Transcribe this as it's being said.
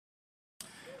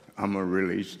I'm going to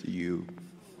release to you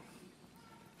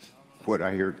what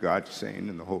I hear God saying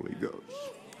in the Holy Ghost.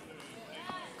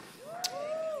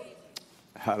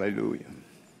 Hallelujah.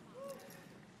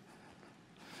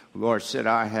 The Lord said,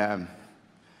 I have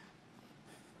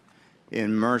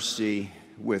in mercy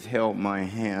withheld my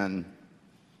hand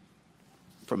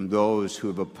from those who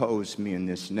have opposed me in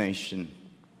this nation.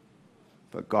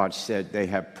 But God said, they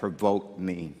have provoked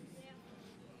me.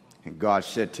 And God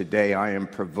said, today I am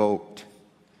provoked,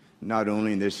 not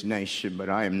only in this nation, but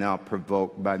I am now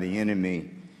provoked by the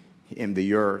enemy in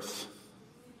the earth.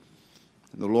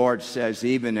 The Lord says,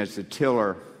 even as the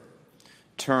tiller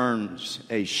turns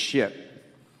a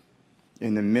ship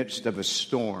in the midst of a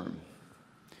storm,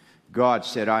 God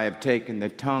said, I have taken the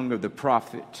tongue of the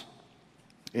prophet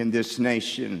in this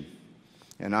nation,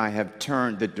 and I have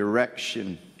turned the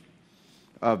direction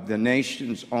of the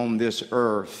nations on this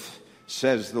earth,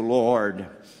 says the Lord,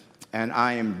 and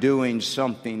I am doing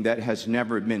something that has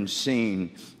never been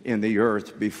seen in the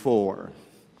earth before.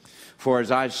 For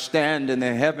as I stand in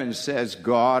the heavens, says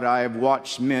God, I have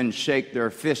watched men shake their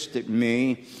fist at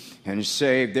me and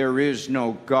say, there is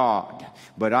no God.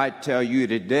 But I tell you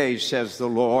today, says the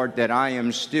Lord, that I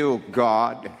am still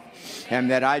God, and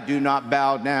that I do not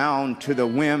bow down to the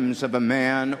whims of a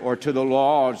man or to the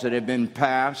laws that have been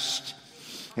passed.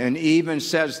 And even,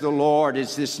 says the Lord,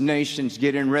 as this nation's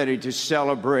getting ready to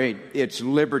celebrate its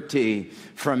liberty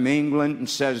from England, and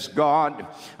says God,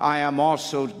 I am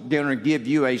also going to give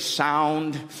you a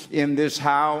sound in this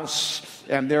house.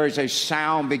 And there is a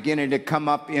sound beginning to come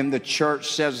up in the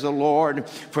church, says the Lord,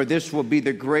 for this will be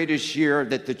the greatest year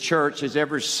that the church has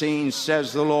ever seen,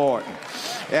 says the Lord.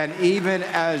 And even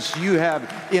as you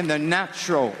have in the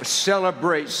natural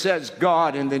celebrate, says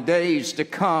God, in the days to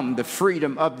come, the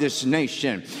freedom of this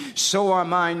nation, so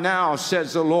am I now,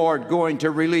 says the Lord, going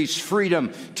to release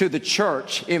freedom to the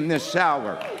church in this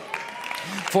hour.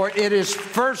 For it is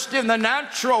first in the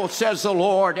natural, says the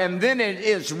Lord, and then it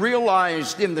is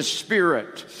realized in the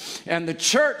spirit. And the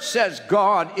church says,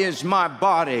 God is my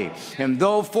body. And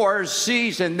though for a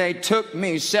season they took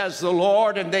me, says the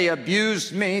Lord, and they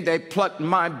abused me, they plucked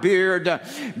my beard,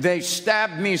 they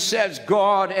stabbed me, says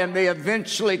God, and they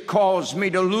eventually caused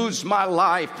me to lose my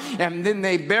life. And then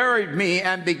they buried me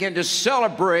and began to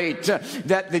celebrate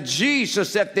that the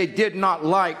Jesus that they did not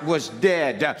like was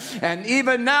dead. And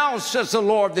even now, says the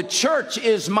Lord, the church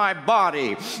is my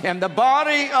body, and the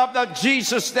body of the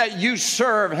Jesus that you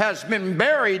serve has been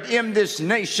buried in this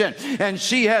nation, and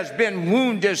she has been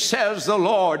wounded, says the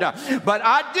Lord. But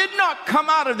I did not come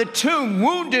out of the tomb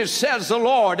wounded, says the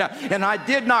Lord, and I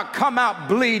did not come out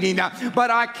bleeding, but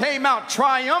I came out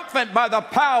triumphant by the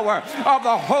power of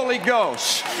the Holy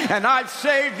Ghost. And I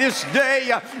say this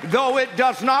day, though it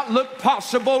does not look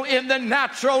possible in the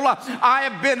natural, I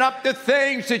have been up to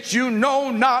things that you know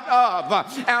not of,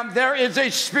 and there is a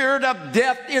spirit of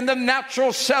death in the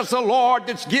natural, says the Lord,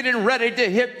 that's getting ready to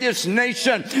hit this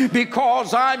nation,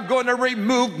 because I'm going to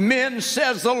remove men,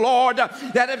 says the Lord,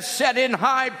 that have sat in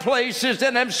high places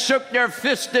and have shook their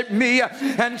fist at me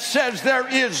and says there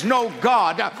is no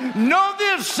God. Know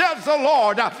this, says the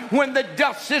Lord, when the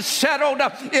dust is settled,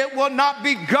 it will not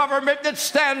be government that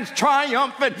stands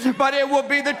triumphant, but it will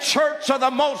be the church of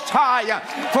the Most High.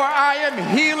 For I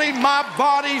am healing my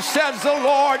body, says the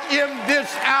Lord, in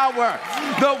this hour.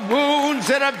 The wounds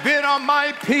that have been on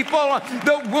my people,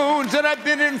 the wounds that have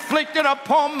been inflicted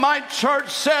upon my church,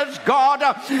 says God,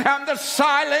 and the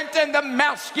silent and the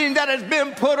masking that has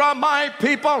been put on my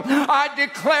people, I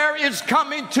declare is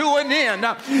coming to an end.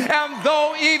 And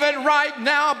though even right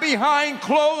now behind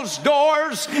closed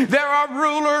doors there are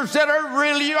rulers that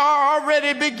are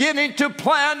already beginning to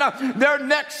plan their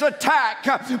next attack,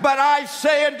 but I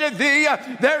say unto thee,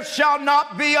 there shall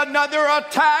not be another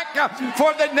attack.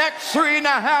 For the next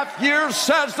 3.5 years,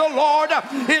 says the Lord,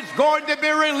 is going to be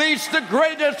released the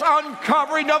greatest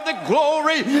uncovering of the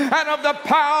glory and of the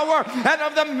power and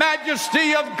of the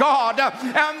majesty of God.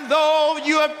 And though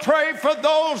you have prayed for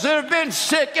those that have been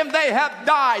sick and they have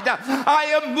died,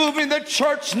 I am moving the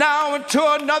church now into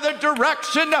another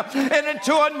direction and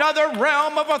into another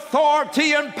realm of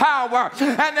authority and power.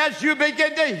 And as you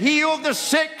begin to heal the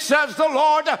sick, says the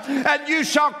Lord, and you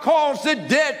shall cause the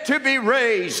dead to be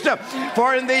raised.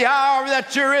 For in the hour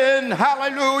that you're in,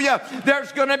 hallelujah,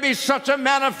 there's going to be such a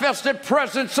manifested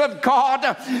presence of God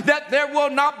that there will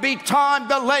not be time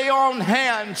to lay on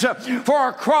hands. For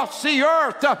across the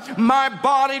earth, my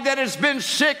body that has been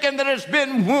sick and that has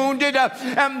been wounded,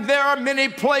 and there are many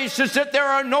places that there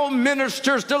are no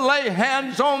ministers to lay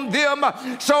hands on them.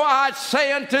 So I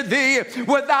say unto thee,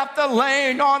 without the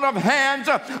laying on of hands,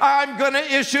 I'm going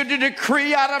to issue the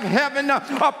decree out of heaven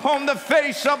upon the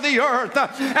face of the earth.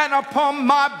 and upon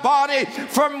my body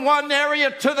from one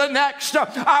area to the next.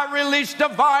 I release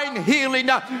divine healing.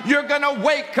 You're going to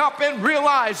wake up and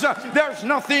realize there's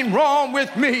nothing wrong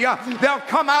with me. They'll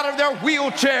come out of their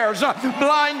wheelchairs.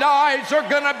 Blind eyes are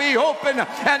going to be open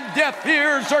and deaf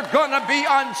ears are going to be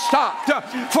unstopped.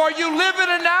 For you live in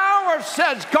an hour,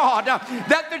 says God,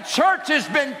 that the church has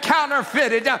been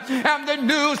counterfeited, and the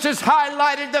news has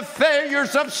highlighted the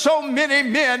failures of so many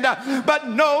men. But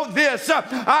know this,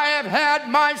 I have had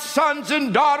my sons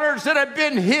and daughters that have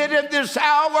been hid in this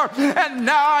hour, and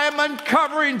now I am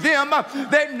uncovering them.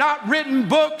 They've not written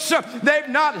books, they've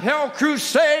not held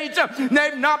crusades,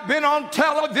 they've not been on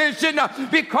television,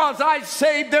 because I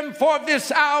saved them for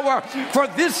this hour. For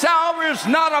this hour is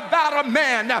not about a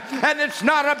man, and it's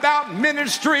not about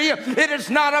ministry, it is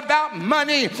not about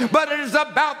money, but it is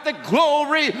about the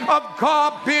glory of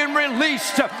God being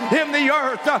released in the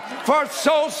earth. For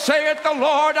so saith the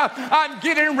Lord, I'm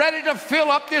getting ready to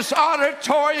fill up this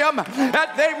auditorium,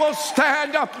 that they will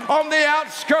stand on the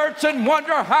outskirts and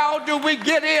wonder, how do we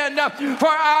get in? For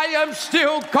I am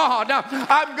still God.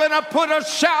 I'm going to put a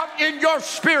shout in your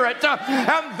spirit.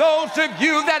 And those of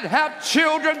you that have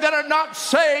children that are not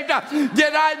saved,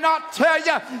 did I not tell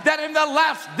you that in the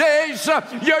last days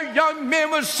your young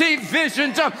men will see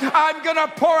visions? I'm going to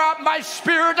pour out my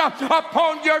spirit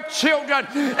upon your children.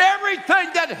 Everything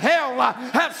that hell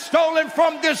has stolen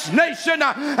from this nation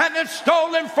and is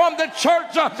stolen from the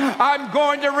church, I'm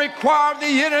going to require the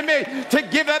enemy to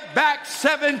give it back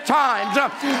 7 times.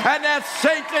 And as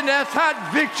Satan has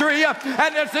had victory,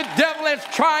 and as the devil has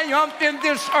triumphed in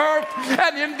this earth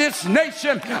and in this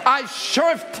nation, I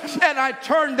shift and I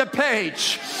turn the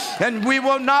page. And we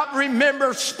will not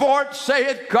remember sports,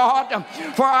 saith God,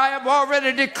 for I have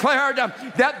already declared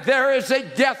that there is a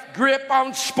death grip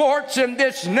on sports in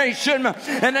this nation,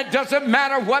 and it doesn't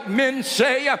matter what men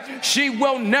say, she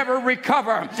will never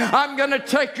recover. I'm going to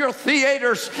take your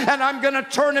theaters and I'm going to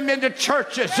turn them into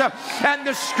churches, and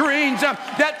the screens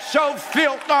that show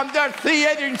filth on their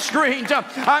theater screens,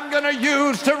 I'm going to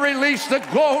use to release the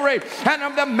glory and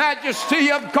of the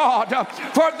majesty of God.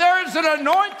 For there is an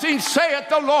anointing, saith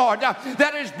the Lord,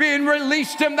 that is being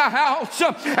released in the house,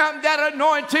 and that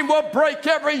anointing will break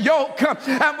every yoke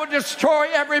and will destroy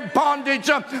every bondage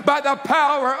by the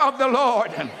power of the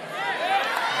Lord.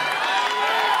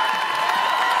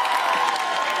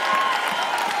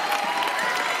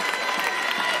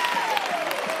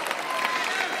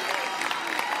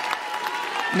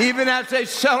 And even as they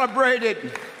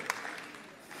celebrated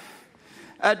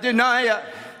Adonijah,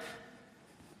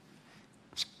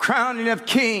 crowning of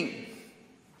king,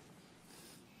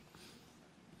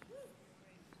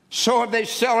 so have they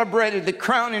celebrated the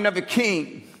crowning of a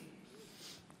king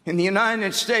in the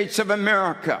United States of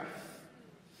America.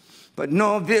 But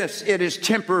know this, it is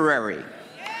temporary.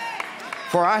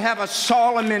 For I have a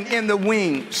Solomon in the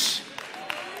wings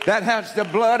that has the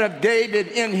blood of David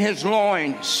in his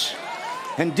loins.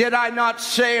 And did I not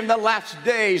say in the last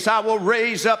days, I will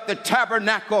raise up the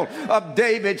tabernacle of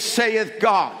David, saith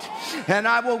God, and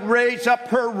I will raise up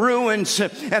her ruins,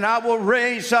 and I will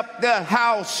raise up the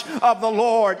house of the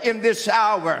Lord in this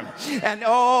hour. And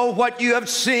oh, what you have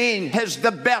seen is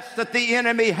the best that the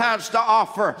enemy has to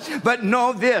offer. But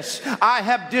know this, I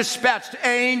have dispatched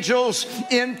angels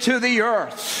into the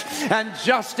earth. And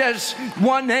just as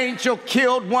one angel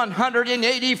killed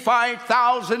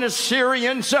 185,000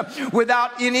 Assyrians without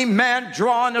any man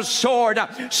drawing a sword,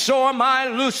 so am I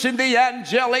loosing the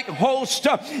angelic host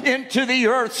into the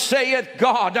earth, saith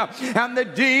God. And the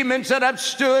demons that have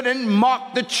stood and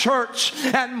mocked the church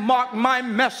and mocked my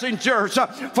messengers,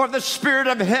 for the spirit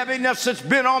of heaviness that's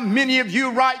been on many of you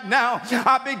right now,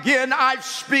 I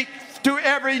speak to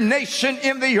every nation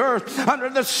in the earth under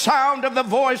the sound of the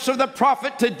voice of the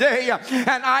prophet today.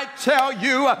 And I tell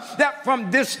you that from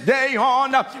this day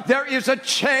on, there is a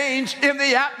change in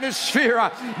the atmosphere.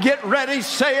 Get ready,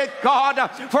 saith God,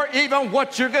 for even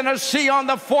what you're going to see on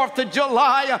the 4th of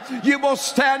July, you will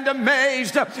stand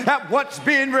amazed at what's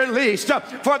being released.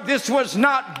 For this was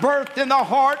not birthed in the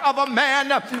heart of a man,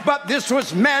 but this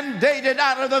was mandated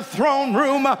out of the throne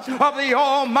room of the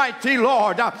Almighty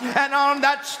Lord. And on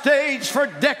that stage, for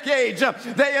decades,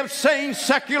 they have sang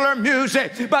secular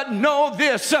music. But know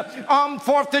this, on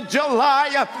 4th of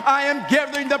July, I am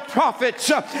gathering the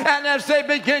prophets, and as they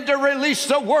begin to release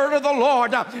the word of the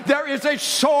Lord, there is a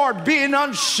sword being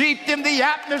unsheathed in the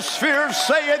atmosphere,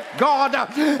 saith God,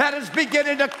 that is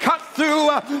beginning to cut through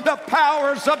the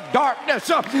powers of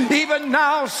darkness. Even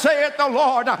now, saith the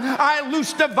Lord, I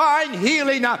loose divine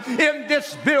healing in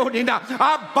this building.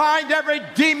 I bind every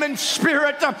demon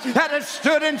spirit that has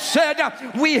stood and said,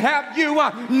 said, we have you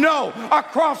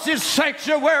across His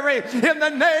sanctuary in the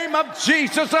name of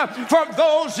Jesus. For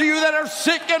those of you that are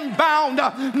sick and bound,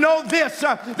 know this,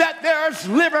 that there's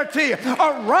liberty.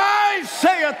 Arise,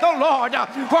 saith the Lord,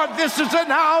 for this is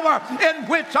an hour in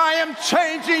which I am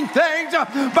changing things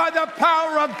by the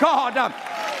power of God.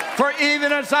 For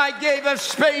even as I gave a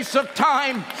space of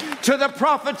time to the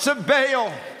prophets of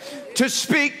Baal to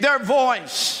speak their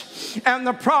voice, and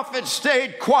the prophets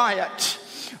stayed quiet,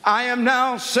 I am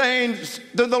now saying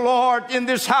to the Lord in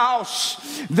this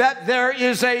house that there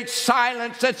is a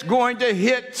silence that's going to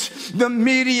hit the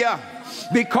media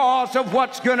because of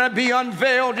what's going to be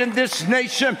unveiled in this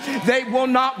nation. They will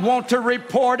not want to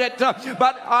report it.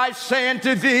 But I say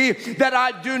unto thee that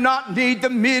I do not need the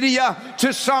media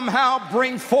to somehow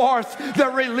bring forth the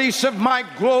release of my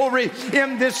glory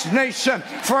in this nation.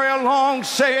 For along,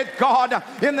 saith God,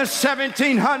 in the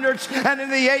 1700s and in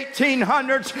the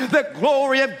 1800s, the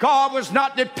glory of God was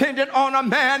not dependent on a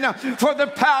man for the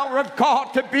power of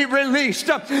God to be released.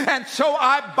 And so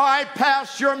I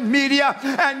bypass your media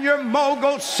and your mogul,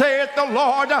 saith the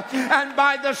Lord, and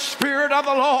by the Spirit of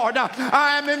the Lord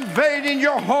I am invading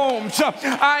your homes.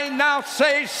 I now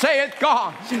say, saith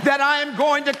God, that I am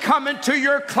going to come into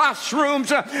your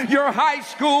classrooms, your high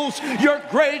schools, your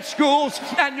grade schools,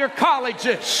 and your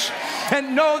colleges.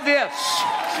 And know this,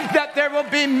 that there will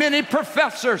be many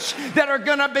professors that are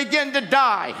going to begin to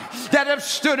die, that have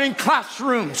stood in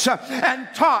classrooms and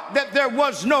taught that there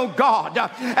was no God.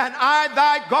 And I,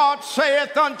 thy God,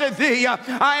 saith unto thee,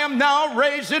 I am now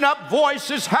raising up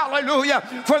voices,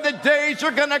 hallelujah, for the days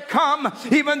are going to come,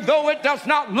 even though it does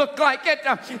not look like it,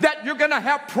 that you're going to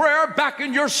have prayer back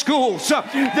in your schools.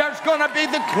 There's going to be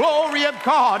the glory of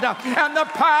God and the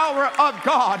power of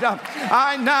God.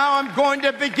 I now am going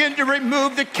to begin to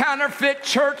remove the counterfeit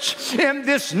church in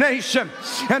this nation,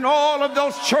 and all of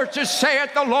those churches,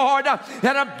 saith the Lord,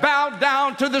 that have bowed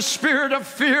down to the spirit of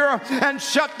fear and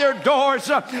shut their doors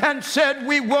and said,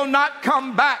 we will not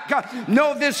come back.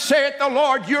 Know this, saith the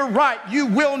Lord, you're right, you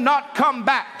will not come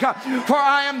back. For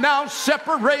I am now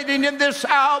separating in this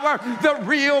hour the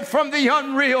real from the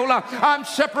unreal. I'm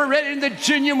separating the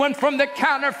genuine from the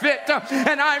counterfeit,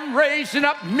 and I'm raising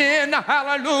up men,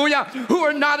 hallelujah, who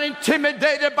are not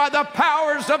intimidated by the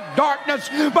powers of darkness,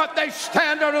 but they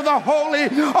stand under the holy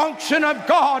unction of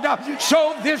God.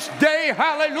 So this day,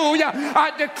 hallelujah,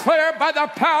 I declare by the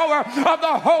power of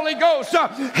the Holy Ghost,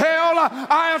 hell,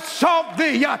 I assault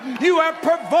thee. You have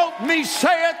provoked me,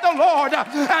 saith the Lord,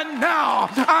 and now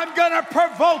I'm going to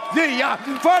provoke thee,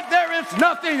 for there is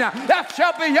nothing that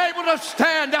shall be able to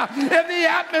stand in the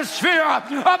atmosphere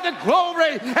of the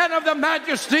glory and of the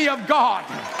majesty of God.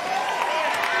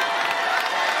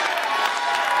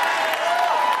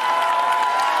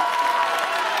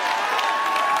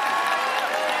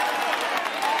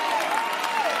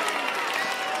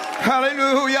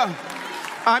 Hallelujah.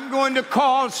 I'm going to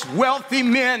cause wealthy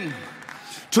men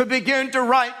to begin to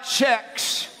write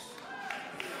checks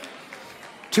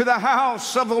to the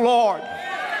house of the Lord.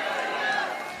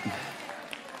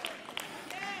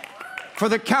 For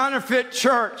the counterfeit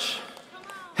church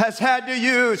has had to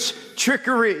use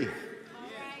trickery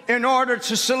in order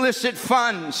to solicit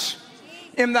funds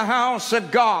in the house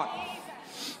of God.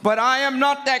 But I am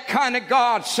not that kind of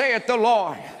God, saith the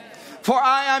Lord. For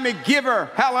I am a giver,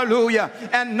 hallelujah,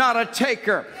 and not a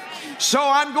taker. So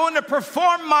I'm going to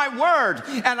perform my word,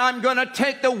 and I'm going to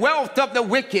take the wealth of the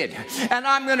wicked, and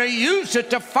I'm going to use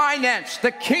it to finance the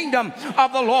kingdom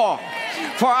of the Lord.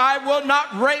 For I will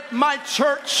not rape my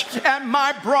church and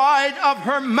my bride of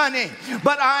her money,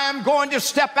 but I am going to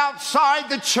step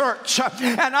outside the church,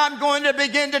 and I'm going to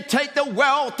begin to take the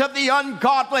wealth of the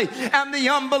ungodly and the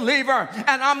unbeliever,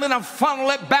 and I'm going to funnel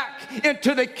it back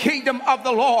into the kingdom of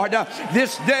the Lord.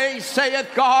 This day, saith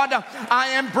God, I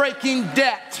am breaking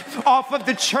debt off of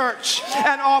the church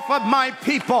and off of my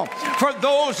people. For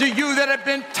those of you that have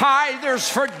been tithers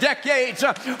for decades,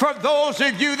 for those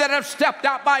of you that have stepped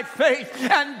out by faith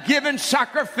and given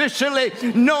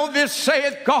sacrificially, know this,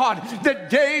 saith God, the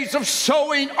days of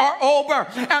sowing are over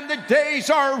and the days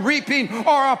of reaping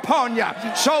are upon you.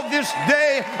 So this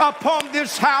day upon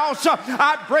this house,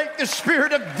 I break the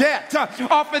spirit of debt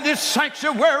off of this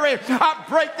sanctuary. I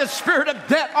break the spirit of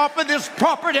debt off of this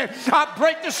property. I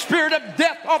break the spirit of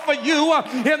debt off of you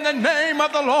in the name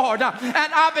of the Lord. And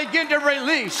I begin to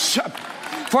release.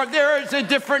 For there is a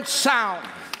different sound.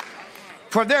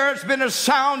 For there has been a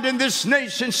sound in this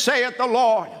nation, saith the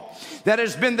Lord, that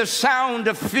has been the sound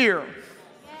of fear.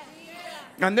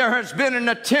 And there has been an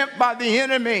attempt by the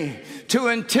enemy to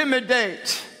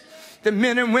intimidate the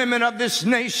men and women of this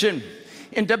nation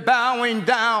into bowing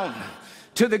down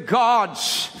to the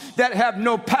gods that have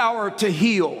no power to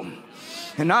heal.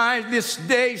 And I this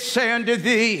day say unto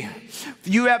thee,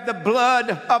 you have the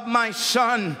blood of my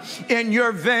Son in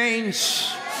your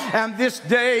veins. And this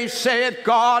day, saith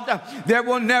God, there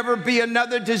will never be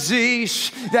another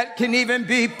disease that can even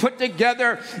be put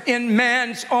together in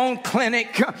man's own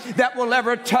clinic that will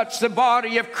ever touch the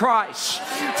body of Christ.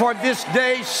 For this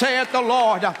day, saith the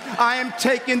Lord, I am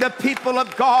taking the people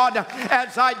of God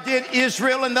as I did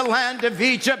Israel in the land of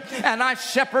Egypt, and I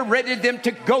separated them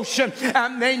to Goshen,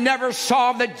 and they never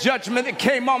saw the judgment that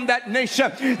came on that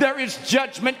nation. There is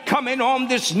judgment coming on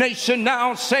this nation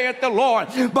now, saith the Lord,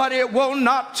 but it will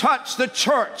not touch the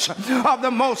church of the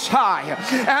Most High.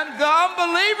 And the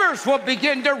unbelievers will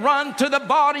begin to run to the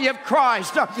body of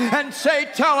Christ and say,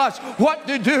 tell us what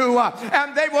to do.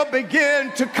 And they will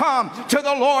begin to come to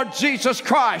the Lord Jesus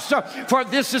Christ. For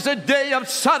this is a day of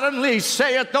suddenly,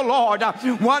 saith the Lord.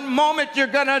 One moment you're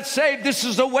going to say, this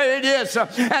is the way it is.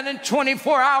 And in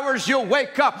 24 hours you'll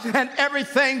wake up and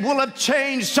everything will have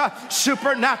changed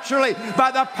supernaturally by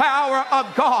the power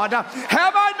of God.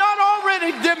 Have I not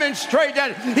already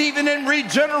demonstrated, even in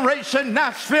Regeneration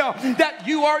Nashville, that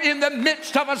you are in the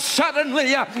midst of a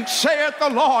suddenly, saith the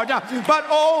Lord? But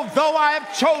although I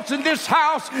have chosen this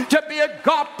house to be a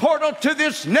God portal to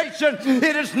this nation,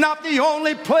 it is not the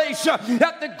only place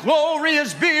that the glory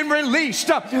is being released,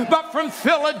 but from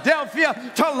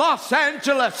Philadelphia to Los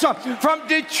Angeles, from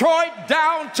Detroit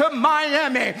down to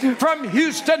Miami, from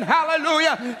Houston,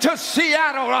 hallelujah, to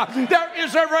Seattle, there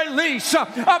is a release of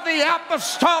the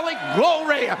apostolic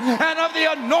glory and of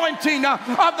the anointing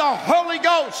of the Holy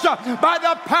Ghost by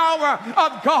the power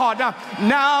of God.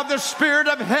 Now the spirit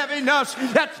of heaviness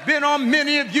that's been on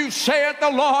many of you, saith the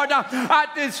Lord,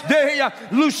 at this day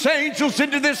loose angels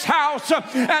into this house,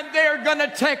 and they're going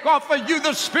to take off of you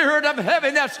the spirit of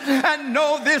heaviness. And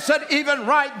know this, that even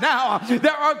right now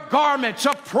there are garments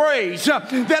of praise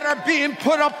that are being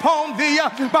put upon thee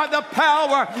by the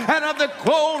power and of the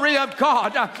glory of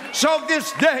God. So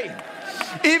this day,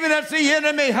 even as the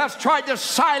enemy has tried to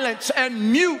silence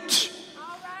and mute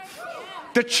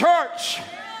the church,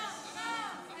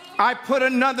 I put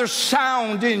another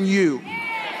sound in you.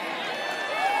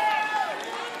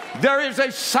 There is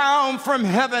a sound from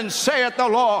heaven, saith the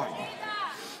Lord,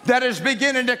 that is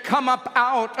beginning to come up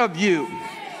out of you.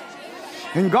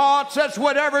 And God says,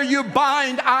 whatever you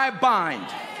bind, I bind.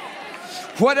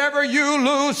 Whatever you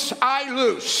loose, I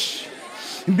loose.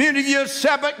 Many of you have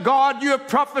said, but God, you have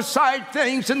prophesied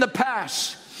things in the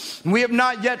past. We have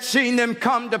not yet seen them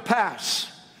come to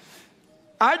pass.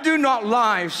 I do not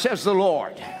lie, says the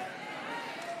Lord.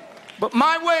 But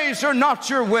my ways are not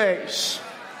your ways,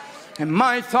 and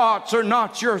my thoughts are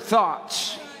not your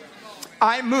thoughts.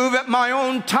 I move at my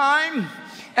own time,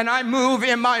 and I move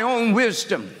in my own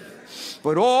wisdom.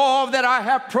 But all that I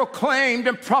have proclaimed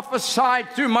and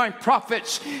prophesied through my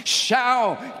prophets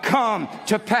shall come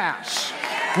to pass.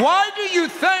 Why do you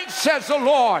think, says the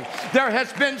Lord, there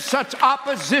has been such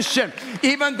opposition,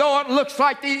 even though it looks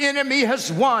like the enemy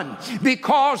has won?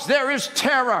 Because there is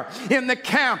terror in the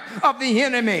camp of the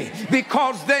enemy,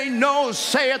 because they know,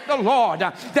 saith the Lord,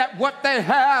 that what they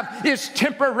have is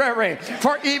temporary.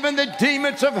 For even the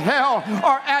demons of hell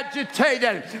are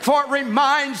agitated, for it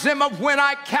reminds them of when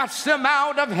I cast them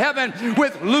out of heaven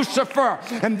with Lucifer.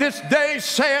 And this day,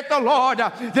 saith the Lord,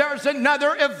 there's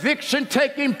another eviction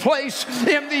taking place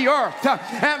in the earth,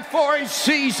 and for a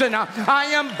season I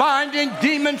am binding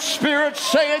demon spirits,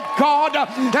 saith God,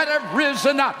 that have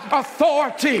risen.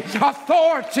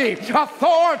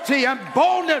 Authority and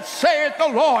boldness, saith the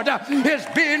Lord, is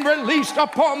being released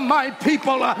upon my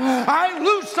people. I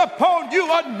loose upon you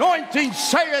anointing,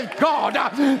 saith God,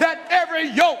 that every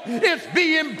yoke is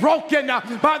being broken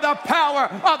by the power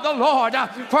of the Lord.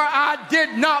 For I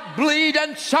did not bleed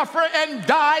and suffer and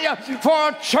die for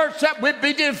a church that would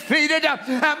be defeated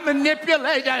and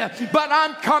manipulated, but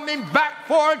I'm coming back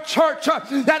for a church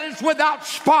that is without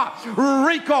spot,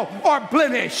 wrinkle, or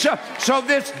blemish. So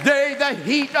this day the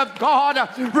heat of God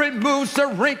removes the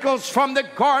wrinkles from the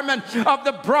garment of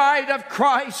the bride of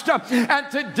Christ, and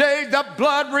today the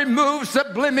blood removes the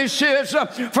blemishes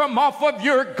from off of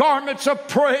your garments of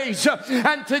praise.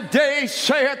 And today,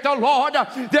 saith the Lord,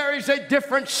 there is a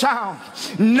different sound.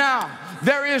 Now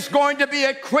there is going to be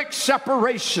a quick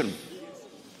separation.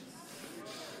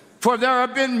 For there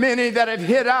have been many that have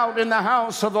hid out in the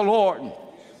house of the Lord,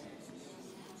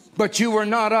 but you were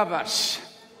not of us.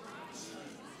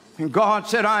 And God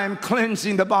said, I am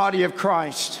cleansing the body of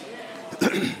Christ.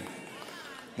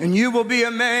 And you will be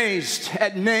amazed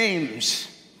at names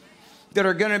that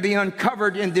are going to be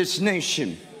uncovered in this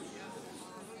nation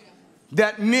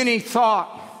that many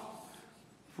thought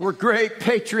We're great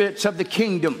patriots of the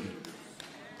kingdom,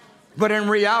 but in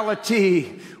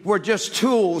reality, we're just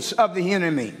tools of the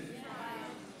enemy.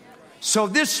 So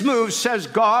this move, says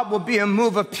God, will be a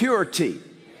move of purity.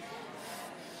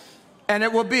 And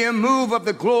it will be a move of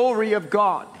the glory of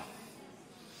God.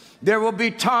 There will be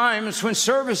times when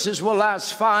services will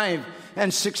last 5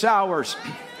 and 6 hours.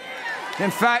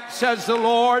 In fact, says the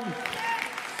Lord,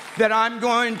 that I'm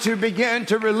going to begin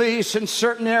to release in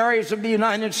certain areas of the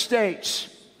United States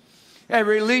a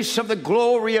release of the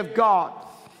glory of God.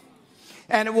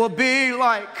 And it will be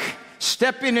like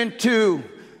stepping into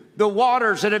the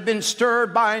waters that have been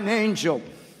stirred by an angel.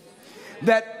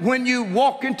 That when you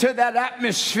walk into that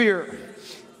atmosphere,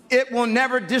 it will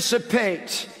never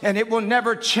dissipate and it will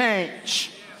never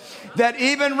change. That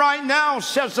even right now,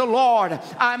 says the Lord,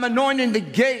 I'm anointing the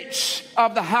gates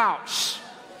of the house.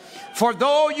 For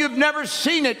though you've never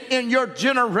seen it in your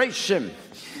generation,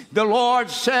 the Lord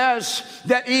says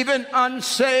that even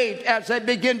unsaved, as they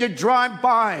begin to drive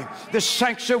by the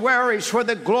sanctuaries where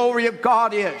the glory of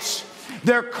God is,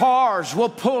 their cars will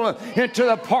pull into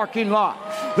the parking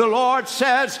lot. The Lord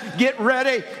says, get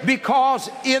ready, because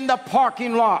in the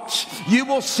parking lots, you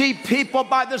will see people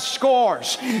by the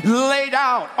scores laid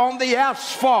out on the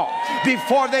asphalt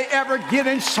before they ever get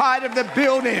inside of the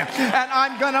building. And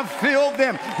I'm going to fill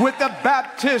them with the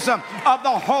baptism of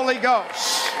the Holy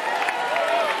Ghost.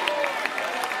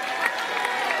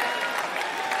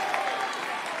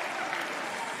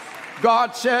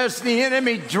 God says the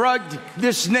enemy drugged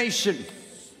this nation.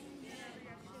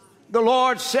 The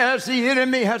Lord says the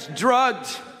enemy has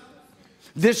drugged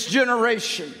this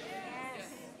generation.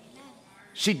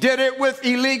 She did it with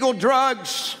illegal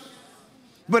drugs,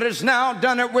 but has now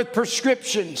done it with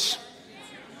prescriptions.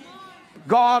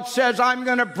 God says, I'm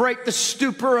going to break the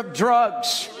stupor of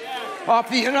drugs off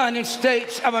the United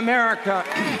States of America.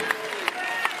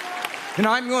 And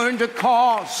I'm going to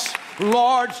cause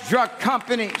large drug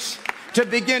companies to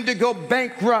begin to go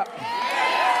bankrupt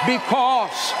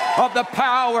because of the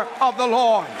power of the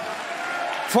Lord.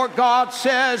 For God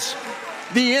says,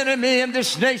 the enemy in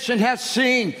this nation has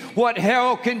seen what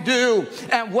hell can do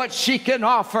and what she can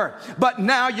offer. But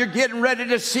now you're getting ready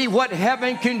to see what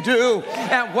heaven can do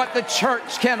and what the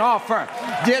church can offer.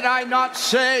 Did I not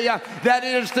say that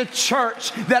it is the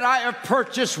church that I have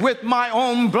purchased with my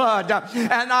own blood?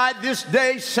 And I this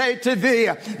day say to thee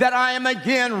that I am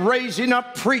again raising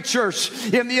up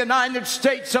preachers in the United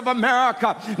States of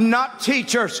America. Not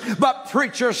teachers, but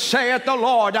preachers, saith the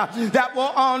Lord, that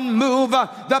will unmove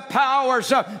the powers.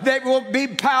 They will be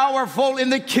powerful in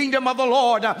the kingdom of the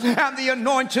Lord and the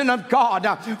anointing of God.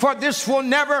 For this will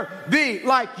never be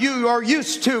like you are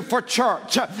used to for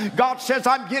church. God says,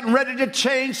 I'm getting ready to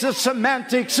change the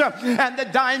semantics and the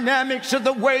dynamics of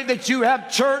the way that you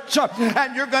have church.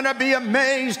 And you're going to be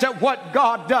amazed at what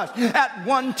God does. At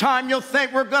one time, you'll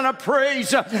think we're going to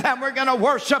praise and we're going to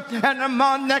worship. And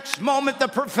the next moment, the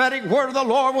prophetic word of the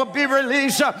Lord will be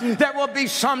released. There will be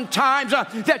some times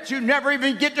that you never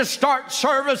even get to start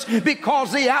service,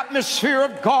 because the atmosphere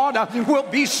of God will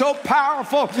be so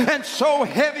powerful and so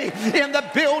heavy in the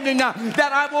building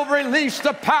that I will release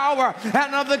the power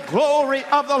and of the glory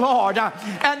of the Lord.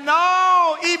 And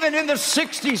now, even in the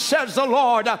 60s, says the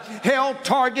Lord, hell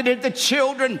targeted the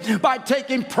children by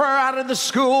taking prayer out of the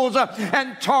schools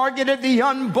and targeted the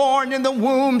unborn in the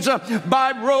wombs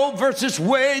by Roe versus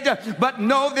Wade. But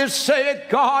know this, saith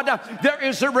God, there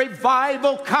is a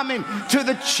revival coming to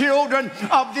the children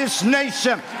of this nation.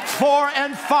 4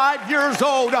 and 5 years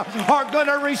old are going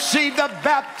to receive the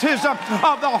baptism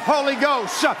of the Holy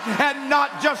Ghost, and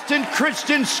not just in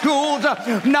Christian schools,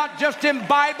 not just in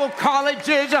Bible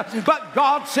colleges, but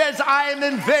God says, I am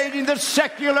invading the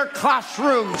secular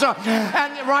classrooms,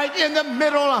 and right in the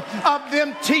middle of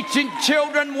them teaching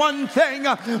children one thing,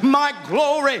 my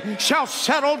glory shall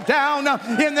settle down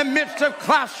in the midst of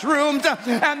classrooms,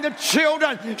 and the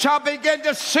children shall begin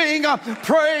to sing,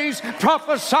 praise,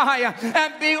 prophesy,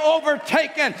 and be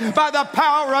overtaken by the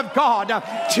power of God.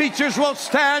 Teachers will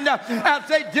stand as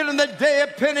they did on the day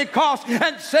of Pentecost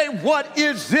and say, what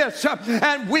is this?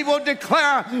 And we will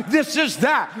declare, this is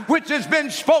that which has been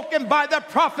spoken by the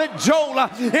prophet Joel.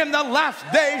 In the last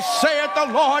days, saith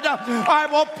the Lord, I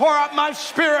will pour out my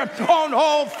spirit on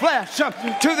all flesh.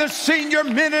 To the senior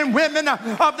men and women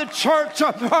of the church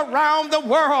around the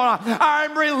world,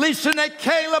 I'm releasing a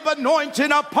Caleb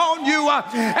anointing upon you.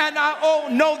 And I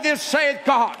know this, saith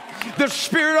God, the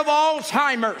spirit of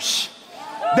Alzheimer's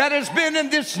that has been in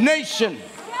this nation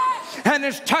and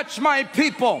has touched my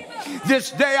people,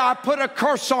 this day I put a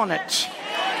curse on it.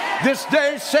 This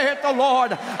day, saith the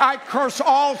Lord, I curse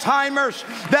Alzheimer's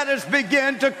that has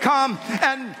begun to come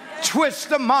and twist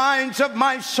the minds of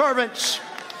my servants.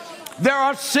 There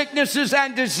are sicknesses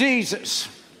and diseases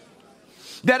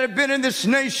that have been in this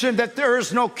nation that there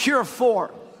is no cure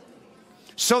for.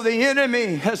 So the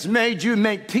enemy has made you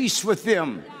make peace with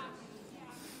them.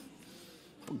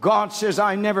 God says,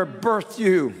 I never birthed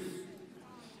you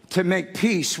to make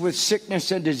peace with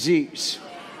sickness and disease.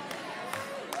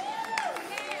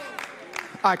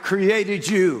 I created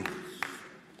you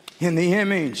in the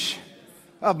image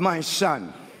of my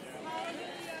Son.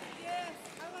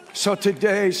 So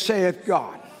today, saith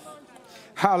God,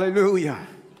 hallelujah,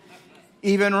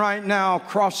 even right now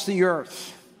across the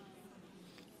earth,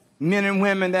 men and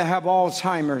women that have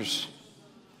Alzheimer's,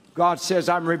 God says,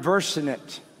 I'm reversing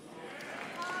it.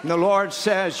 And the Lord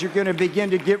says, you're going to begin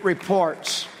to get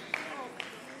reports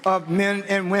of men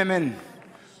and women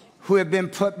who have been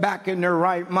put back in their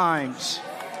right minds,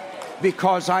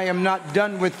 because I am not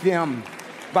done with them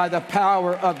by the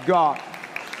power of God.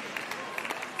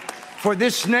 For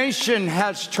this nation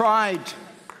has tried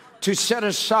to set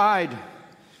aside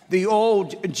the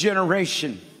old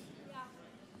generation.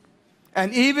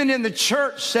 And even in the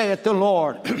church, saith the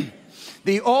Lord,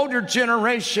 the older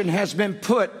generation has been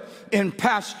put in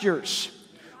pastures,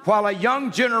 while a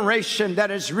young generation that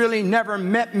has really never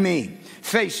met me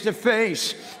face to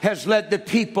face has led the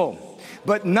people.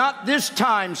 But not this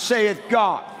time, saith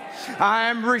God. I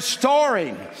am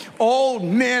restoring old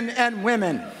men and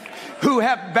women who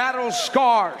have battle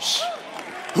scars,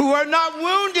 who are not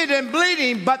wounded and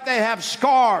bleeding, but they have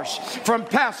scars from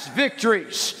past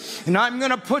victories. And I'm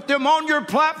going to put them on your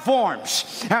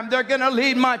platforms, and they're going to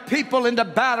lead my people into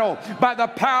battle by the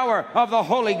power of the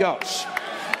Holy Ghost.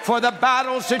 For the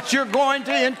battles that you're going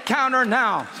to encounter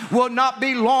now will not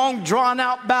be long drawn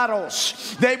out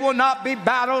battles. They will not be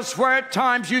battles where at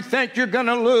times you think you're going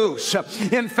to lose.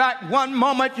 In fact, one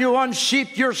moment you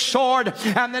unsheath your sword,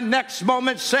 and the next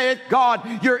moment, saith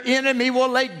God, your enemy will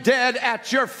lay dead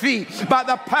at your feet by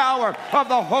the power of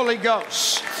the Holy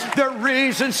Ghost. The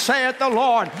reason, saith the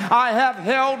Lord, I have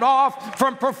held off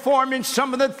from performing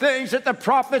some of the things that the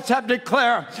prophets have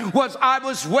declared was I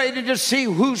was waiting to see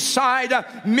whose side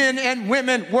men and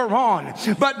women were on.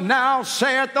 But now,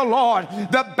 saith the Lord,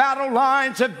 the battle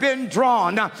lines have been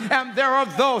drawn, and there are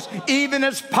those, even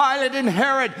as Pilate and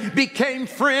Herod became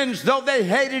friends, though they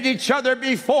hated each other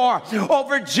before,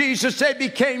 over Jesus they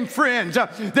became friends.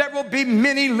 There will be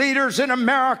many leaders in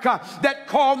America that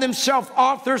call themselves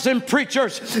authors and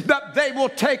preachers, but they will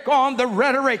take on the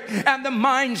rhetoric and the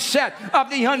mindset of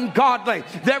the ungodly.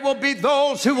 There will be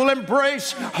those who will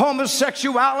embrace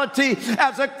homosexuality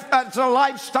as a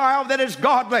lifestyle that is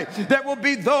godly. There will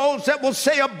be those that will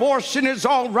say abortion is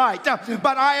all right,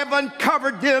 but I have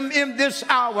uncovered them in this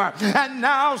hour. And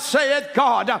now, saith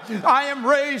God, I am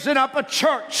raising up a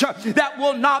church that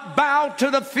will not bow to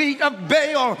the feet of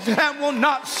Baal and will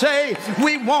not say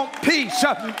we want peace,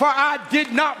 for I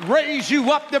did not raise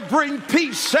you up to bring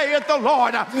peace, saith the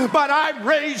Lord, but I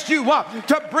raised you up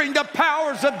to bring the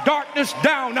powers of darkness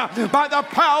down by the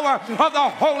power of the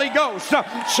Holy Ghost.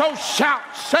 So shout,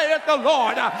 saith the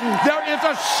Lord. There is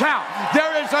a shout.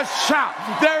 There is a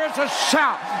shout. There is a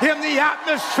shout in the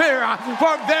atmosphere,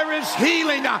 for there is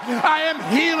healing. I am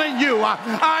healing you.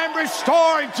 I am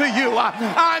restoring to you.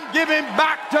 I'm giving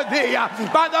back to thee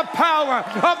by the power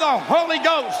of the Holy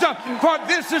Ghost. For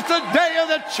this is the day of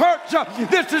the church.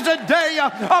 This is the day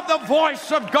of the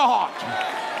voice of God.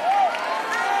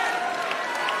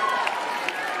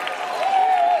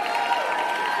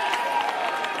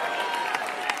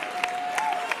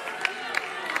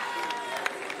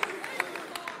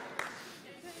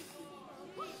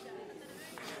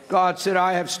 God said,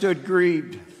 I have stood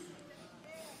grieved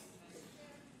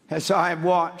as I have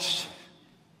watched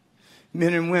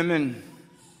men and women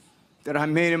that I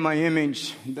made in my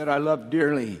image, that I love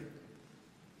dearly,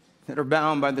 that are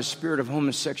bound by the spirit of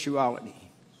homosexuality.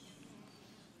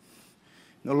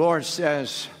 The Lord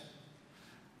says,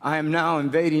 I am now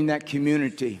invading that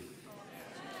community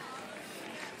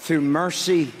through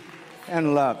mercy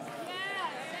and love.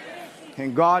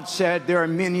 And God said, there are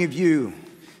many of you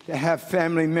that have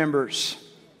family members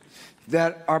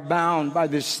that are bound by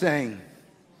this thing.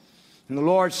 And the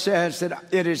Lord says that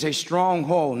it is a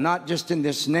stronghold, not just in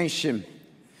this nation,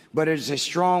 but it is a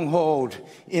stronghold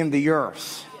in the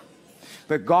earth.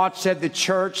 But God said the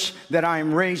church that I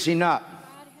am raising up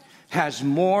has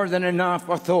more than enough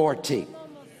authority.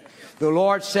 The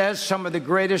Lord says some of the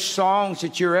greatest songs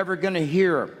that you're ever going to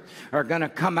hear are going to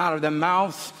come out of the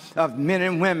mouth of men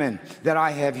and women that I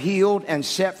have healed and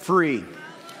set free.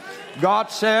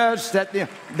 God says that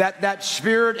that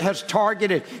spirit has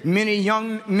targeted many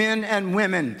young men and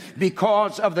women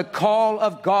because of the call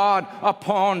of God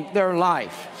upon their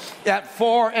life. At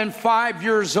 4 and 5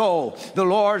 years old, the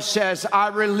Lord says, I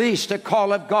released a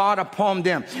call of God upon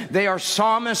them. They are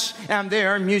psalmists and they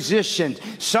are musicians.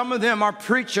 Some of them are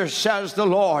preachers, says the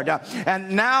Lord.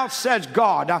 And now, says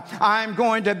God, I'm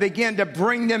going to begin to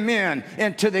bring them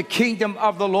into the kingdom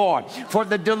of the Lord. For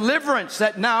the deliverance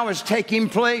that now is taking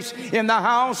place in the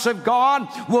house of God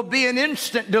will be an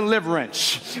instant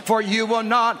deliverance. For you will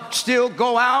not still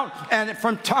go out and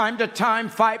from time to time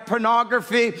fight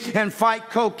pornography and fight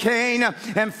cocaine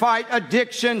and fight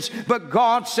addictions. But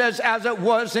God says, as it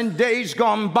was in days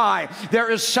gone by,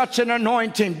 there is such an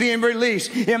anointing being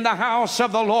released in the house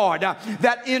of the Lord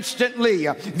that instantly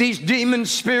these demon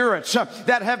spirits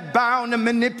that have bound and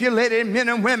manipulated men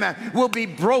and women will be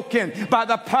broken by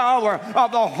the power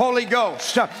of the Holy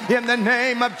Ghost in the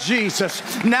name of Jesus.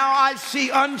 Now I see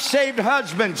unsaved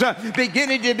husbands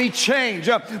beginning to be changed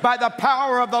by the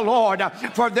power of the Lord.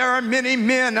 For there are many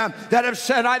men that have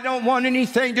said, I don't want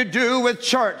anything to do with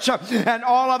church. And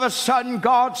all of a sudden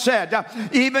God said,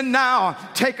 even now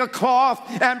take a cloth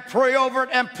and pray over it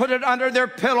and put it under their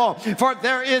pillow. For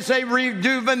there is a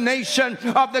rejuvenation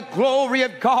of the glory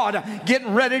of God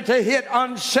getting ready to hit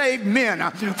unsaved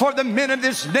men. For the men of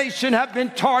this nation have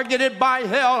been targeted by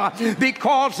hell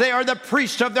because they are the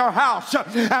priests of their house.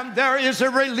 And there is a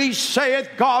release, saith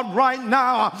God, right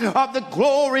now of the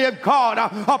glory of God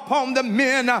upon the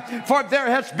men. For there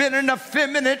has been an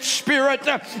effeminate spirit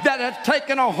that has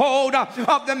taken a hold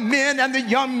of the men and the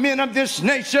young men of this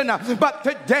nation. But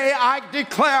today I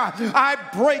declare, I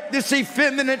break this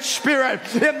effeminate spirit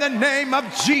in the name of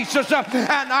Jesus,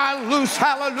 and I loose,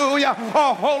 hallelujah,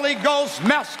 a Holy Ghost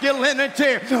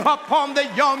masculinity upon the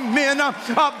young men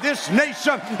of this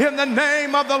nation in the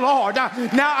name of the Lord.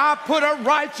 Now I put a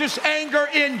righteous anger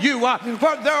in you,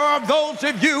 for there are those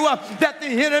of you that the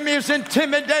enemy is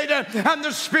intimidated and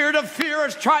the spirit of fear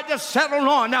has tried to settle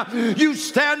on. You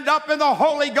stand up in the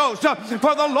Holy Ghost,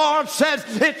 for the Lord says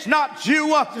it's not you,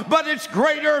 but it's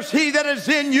greater is he that is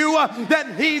in you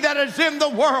than he that is in the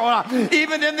world.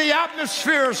 Even in the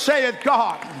atmosphere, saith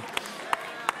God.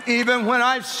 Even when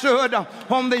I stood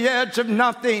on the edge of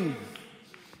nothing,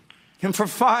 and for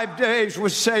 5 days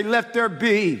would say, let there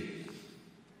be.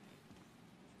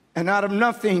 And out of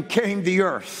nothing came the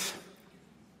earth.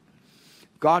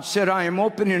 God said, I am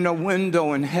opening a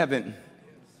window in heaven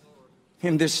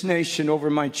in this nation over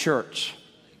my church.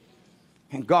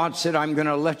 And God said, I'm going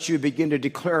to let you begin to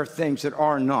declare things that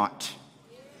are not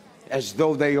as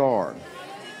though they are.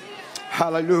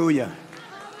 Hallelujah.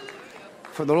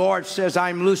 For the Lord says,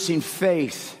 I'm loosing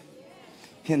faith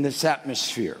in this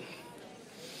atmosphere.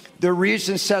 The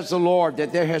reason, says the Lord,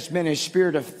 that there has been a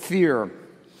spirit of fear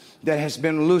that has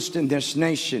been loosed in this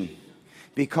nation,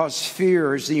 because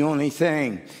fear is the only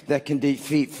thing that can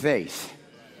defeat faith.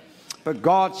 But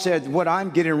God said, what I'm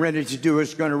getting ready to do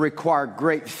is going to require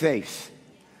great faith.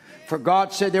 For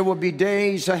God said there will be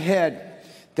days ahead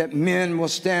that men will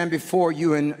stand before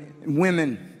you and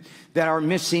women that are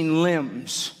missing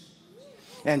limbs.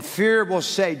 And fear will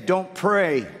say, don't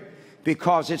pray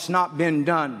because it's not been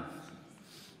done.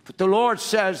 But the Lord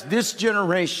says, this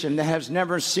generation that has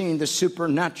never seen the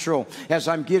supernatural, as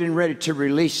I'm getting ready to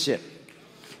release it,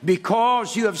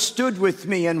 because you have stood with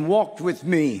me and walked with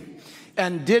me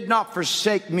and did not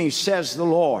forsake me, says the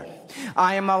Lord,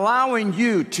 I am allowing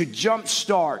you to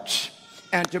jumpstart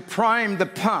and to prime the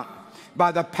pump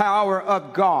by the power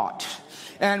of God.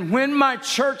 And when my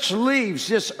church leaves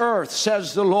this earth,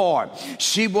 says the Lord,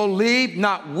 she will leave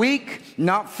not weak,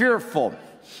 not fearful,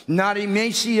 not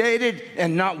emaciated,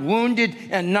 and not wounded,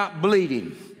 and not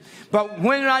bleeding. But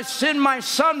when I send my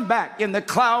son back in the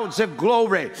clouds of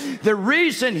glory, the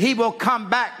reason he will come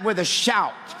back with a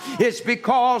shout is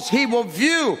because he will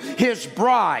view his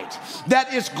bride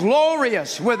that is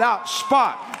glorious, without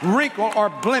spot, wrinkle, or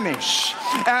blemish.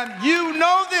 And you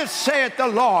know this, saith the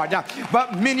Lord.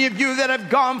 But many of you that have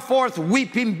gone forth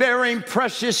weeping, bearing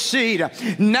precious seed,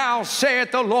 now,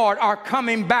 saith the Lord, are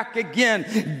coming back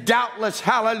again, doubtless,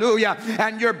 hallelujah,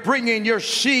 and you're bringing your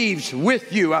sheaves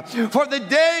with you. For the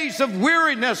days of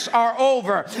weariness are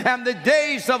over, and the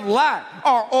days of lack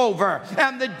are over,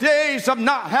 and the days of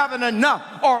not having enough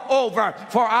are over.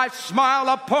 For I smile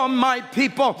upon my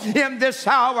people in this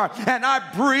hour, and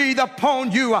I breathe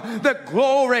upon you the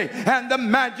glory and the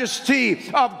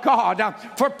majesty of God.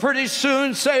 For pretty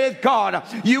soon, saith God,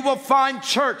 you will find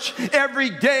church every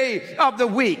day of the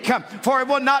week. For it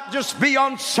will not just be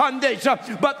on Sundays,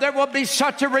 but there will be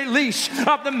such a release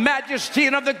of the majesty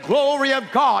and of the glory of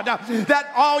God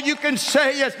that all you you can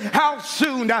say is, how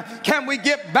soon can we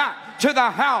get back to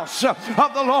the house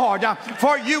of the Lord?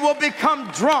 For you will become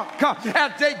drunk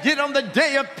as they did on the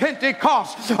day of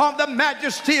Pentecost, on the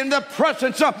majesty and the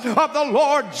presence of the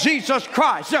Lord Jesus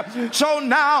Christ. So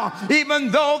now,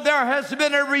 even though there has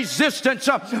been a resistance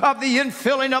of the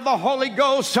infilling of the Holy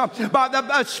Ghost by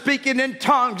the speaking in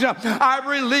tongues, I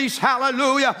release,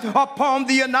 hallelujah, upon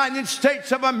the United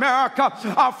States of America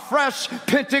a fresh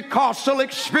Pentecostal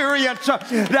experience,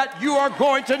 that you are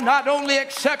going to not only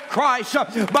accept Christ,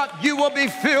 but you will be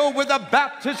filled with the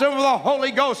baptism of the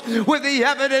Holy Ghost, with the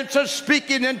evidence of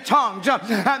speaking in tongues.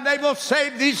 And they will say,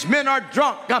 these men are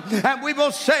drunk. And we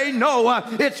will say, no,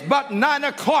 it's but 9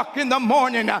 o'clock in the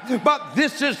morning. But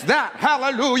this is that,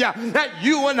 hallelujah, that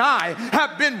you and I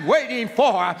have been waiting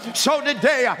for. So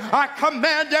today, I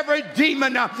command every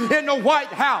demon in the White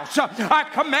House. I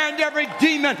command every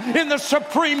demon in the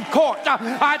Supreme Court.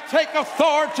 I take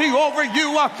authority over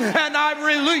you, and I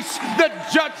release the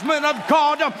judgment of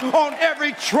God on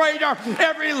every traitor,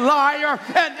 every liar,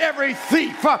 and every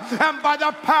thief. And by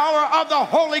the power of the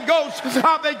Holy Ghost,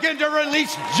 I begin to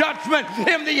release judgment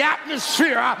in the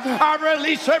atmosphere. I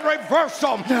release a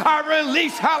reversal. I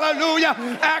release, hallelujah,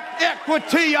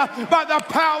 equity by the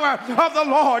power of the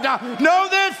Lord. Know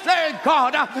this day,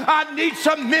 God, I need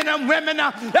some men and women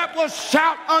that will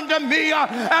shout unto me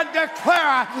and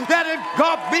declare that if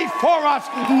God be for us,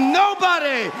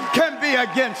 nobody can be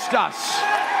against us.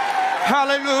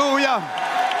 Hallelujah.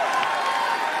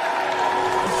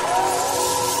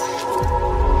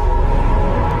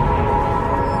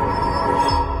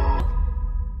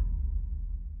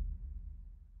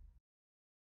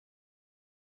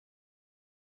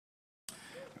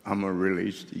 I'm going to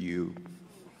release to you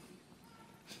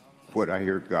what I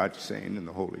hear God saying in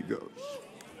the Holy Ghost.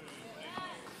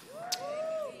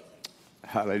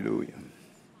 Hallelujah.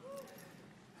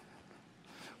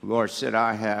 The Lord said,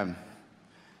 I have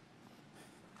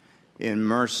in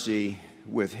mercy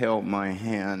withheld my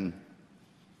hand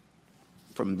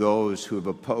from those who have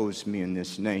opposed me in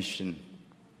this nation.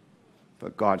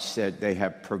 But God said, they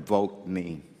have provoked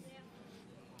me.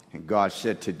 And God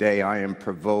said, today I am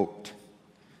provoked.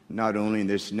 Not only in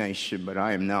this nation, but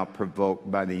I am now provoked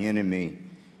by the enemy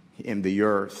in the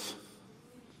earth.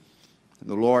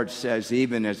 The Lord says,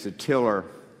 even as the tiller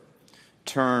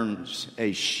turns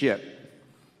a ship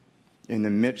in the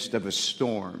midst of a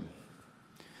storm,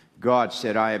 God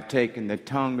said, I have taken the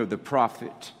tongue of the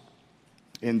prophet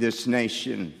in this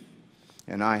nation,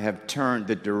 and I have turned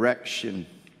the direction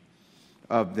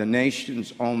of the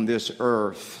nations on this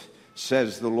earth,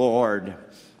 says the Lord.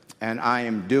 And I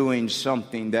am doing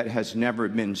something that has never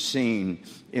been seen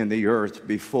in the earth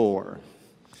before.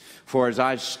 For as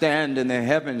I stand in the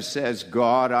heavens, says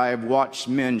God, I have watched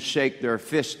men shake their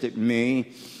fist at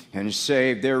me and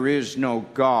say, there is no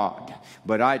God.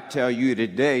 But I tell you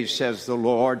today, says the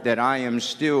Lord, that I am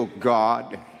still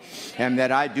God, and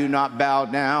that I do not bow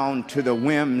down to the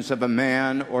whims of a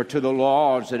man or to the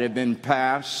laws that have been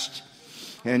passed.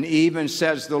 And even,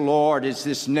 says the Lord, as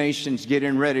this nation's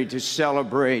getting ready to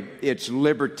celebrate its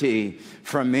liberty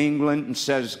from England, and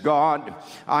says God,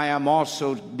 I am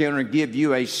also going to give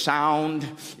you a sound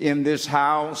in this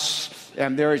house.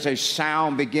 And there is a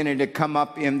sound beginning to come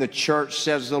up in the church,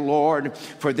 says the Lord,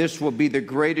 for this will be the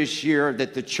greatest year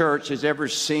that the church has ever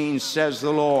seen, says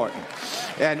the Lord.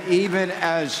 And even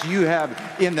as you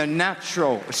have in the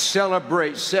natural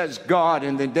celebrate, says God,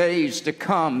 in the days to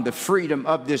come, the freedom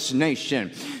of this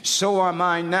nation, so am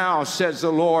I now, says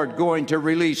the Lord, going to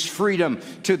release freedom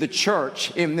to the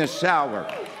church in this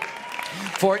hour.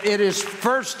 For it is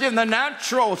first in the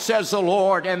natural, says the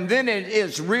Lord, and then it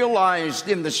is realized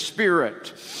in the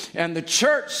spirit. And the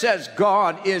church says,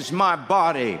 God is my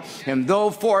body. And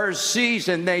though for a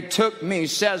season they took me,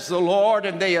 says the Lord,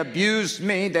 and they abused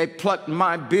me, they plucked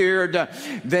my beard,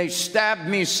 they stabbed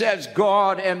me, says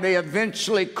God, and they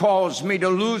eventually caused me to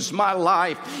lose my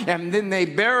life. And then they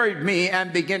buried me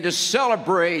and began to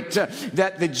celebrate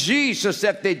that the Jesus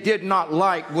that they did not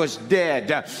like was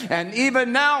dead. And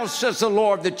even now, says the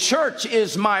Lord, the church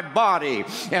is my body,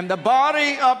 and the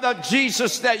body of the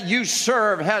Jesus that you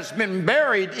serve has been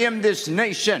buried in this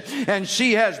nation, and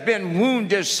she has been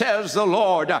wounded, says the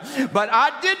Lord. But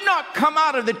I did not come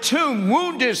out of the tomb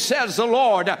wounded, says the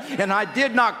Lord, and I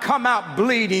did not come out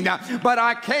bleeding, but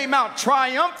I came out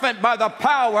triumphant by the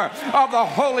power of the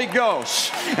Holy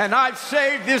Ghost. And I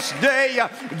say this day,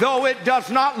 though it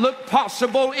does not look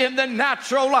possible in the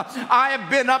natural, I have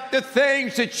been up to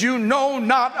things that you know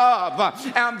not of.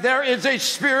 And there is a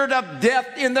spirit of death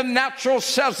in the natural,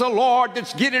 says the Lord,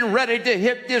 that's getting ready to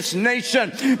hit this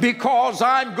nation, because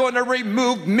I'm going to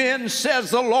remove men,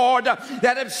 says the Lord,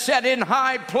 that have sat in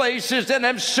high places and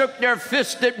have shook their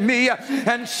fist at me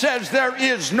and says there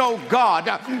is no God.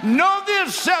 Know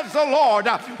this, says the Lord,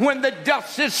 when the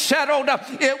dust is settled,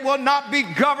 it will not be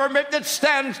government that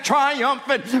stands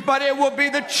triumphant, but it will be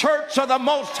the church of the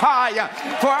Most High.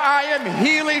 For I am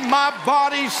healing my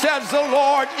body, says the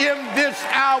Lord, in this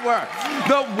hour.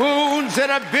 The wounds that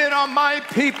have been on my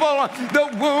people, the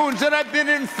wounds that have been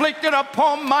inflicted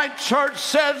upon my church,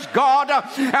 says God,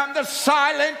 and the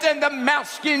silent and the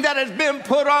masking that has been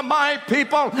put on my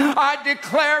people, I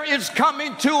declare is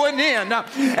coming to an end.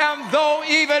 And though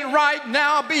even right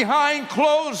now behind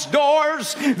closed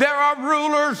doors there are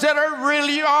rulers that are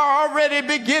already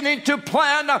beginning to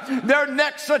plan their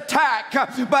next attack,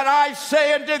 but I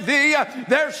say unto thee,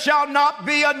 there shall not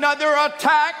be another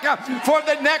attack for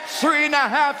the next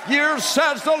 3.5 years,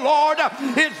 says the Lord.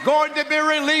 It's going to be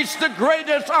released the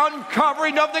greatest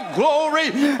uncovering of the glory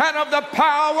and of the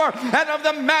power and of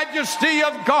the majesty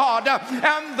of God.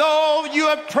 And though you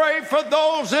have prayed for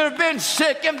those that have been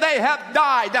sick and they have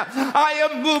died, I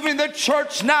am moving the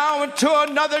church now into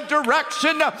another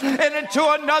direction and into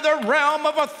another realm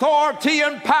of authority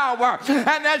and power.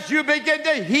 And as you begin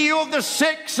to heal the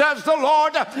sick, says the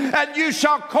Lord, and you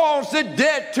shall cause the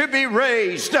dead to be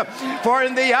raised. For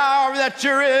in the hour that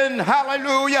you're in,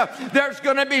 hallelujah, there's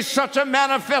going to be such a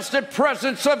manifested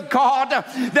presence of God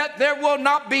that there will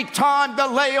not be time to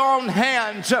lay on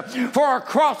hands. For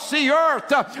across the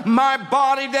earth, my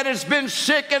body that has been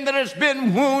sick and that has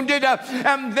been wounded,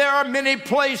 and there are many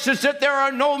places that there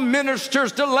are no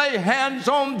ministers to lay hands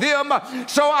on them.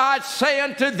 So I say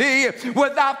unto thee,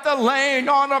 without the laying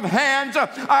on of hands,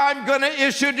 I'm going to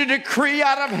issue the decree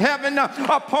out of heaven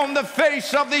upon the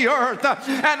face of the earth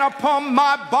and upon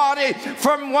my body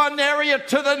from one area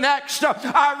to the next.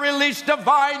 I release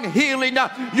divine healing.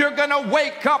 You're going to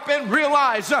wake up and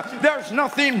realize there's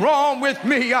nothing wrong with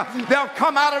me. They'll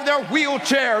come out of their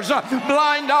wheelchairs.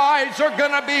 Blind eyes are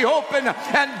going to be open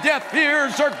and deaf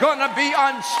ears are going to be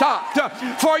unstopped.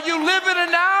 For you live in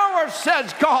an hour,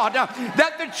 says God,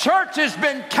 that the church has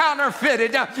been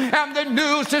counterfeited, and the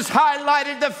news has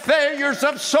highlighted the failures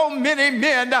of so many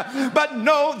men. But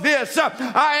know this,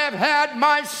 I have had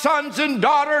my sons and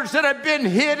daughters that have been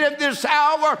hid in this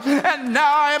hour, and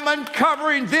now I am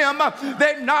uncovering them.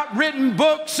 They've not written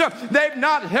books, they've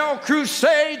not held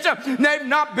crusades, they've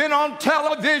not been on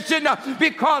television,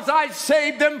 because I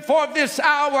saved them for this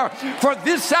hour. For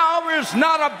this hour is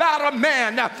not about a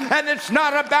man, and it's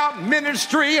not about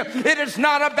ministry, it is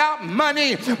not about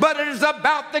money, but it is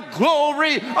about the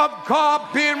glory of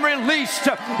God being released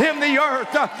in the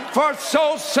earth. For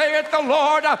so saith the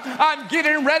Lord, I'm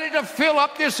getting ready to fill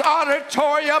up this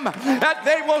auditorium, that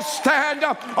they will stand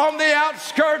on the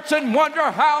outskirts and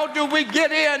wonder, how do we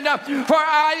get in? For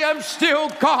I am still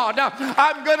God.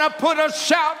 I'm going to put a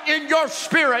shout in your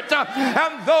spirit.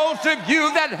 And those of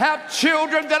you that have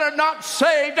children that are not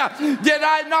saved, did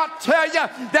I not tell you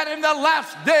that in the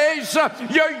last days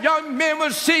your young men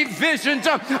will see visions?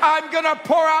 I'm going to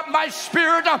pour out my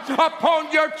spirit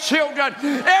upon your children.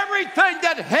 Everything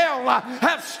that hell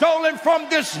has stolen from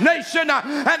this nation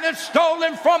and is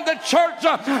stolen from the church,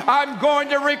 I'm going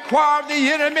to require the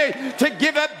enemy to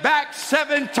give it back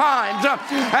 7 times.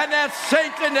 And as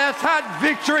Satan has had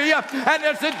victory and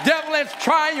as the devil has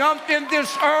triumphed in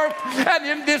this earth and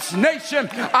in this nation,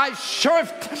 I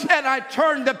shift and I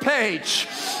turn the page.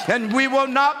 And we will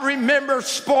not remember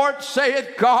sports,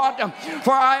 saith God,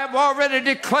 for I have already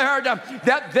declared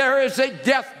that there is a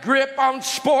death grip on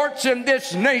sports in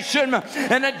this nation,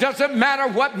 and it doesn't matter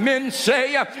what men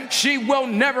say, she will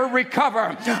never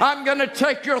recover. I'm going to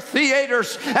take your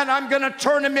theaters and I'm going to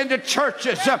turn them into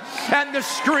churches, and the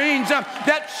screens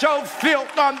that show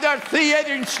filth on their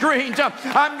theater screens,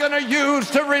 I'm going to use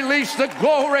to release the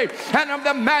glory and of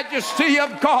the majesty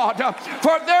of God.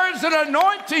 For there is an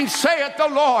anointing, saith the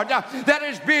Lord, that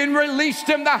is being released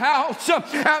in the house,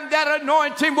 and that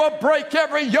anointing will break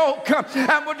every yoke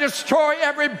and will destroy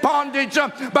every bondage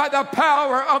by the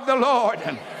power of the Lord.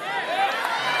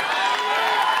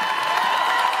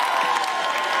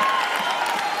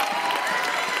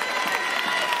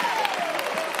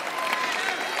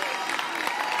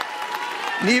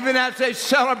 And even as they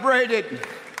celebrated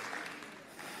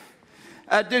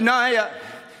Adonai,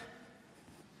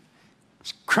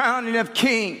 crowning of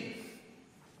king,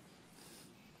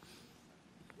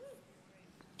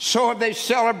 so have they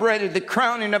celebrated the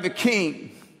crowning of a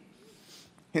king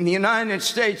in the United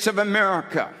States of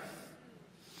America.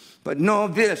 But know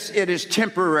this, it is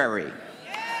temporary.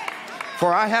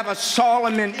 For I have a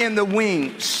Solomon in the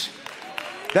wings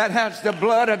that has the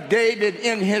blood of David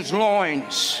in his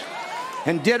loins.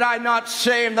 And did I not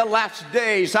say in the last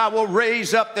days, I will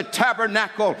raise up the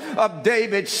tabernacle of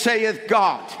David, saith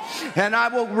God, and I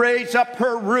will raise up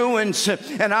her ruins,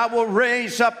 and I will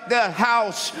raise up the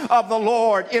house of the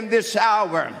Lord in this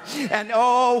hour. And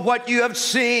oh, what you have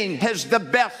seen is the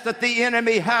best that the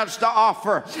enemy has to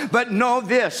offer. But know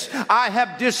this, I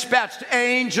have dispatched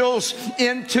angels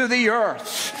into the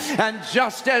earth. And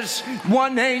just as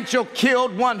one angel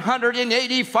killed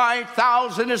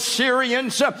 185,000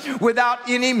 Assyrians without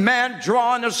any man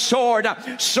drawing a sword,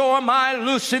 so am I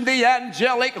loosing the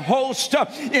angelic host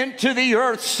into the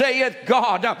earth, saith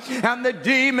God. And the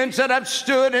demons that have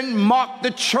stood and mocked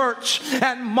the church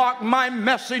and mocked my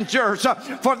messengers,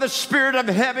 for the spirit of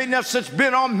heaviness that's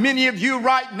been on many of you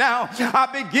right now,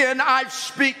 I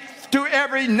speak to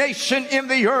every nation in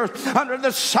the earth under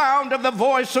the sound of the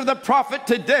voice of the prophet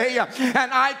today.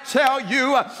 And I tell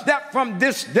you that from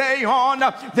this day on,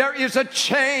 there is a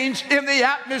change in the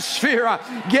atmosphere.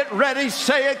 Get ready,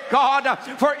 saith God,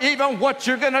 for even what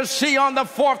you're going to see on the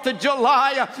 4th of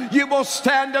July, you will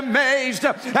stand amazed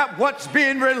at what's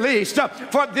being released.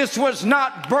 For this was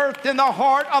not birthed in the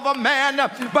heart of a man,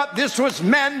 but this was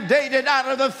mandated out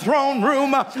of the throne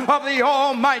room of the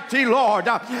Almighty Lord.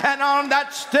 And on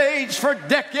that stage, for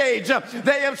decades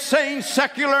they have sang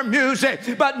secular music,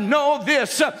 but know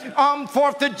this, on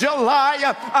 4th of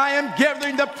July I am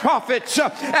gathering the prophets,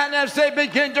 and as they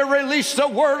begin to release the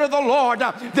word of the Lord,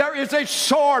 there is a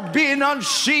sword being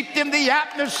unsheathed in the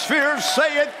atmosphere,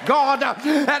 saith God,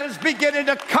 that is beginning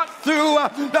to cut through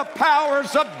the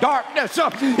powers of darkness.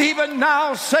 Even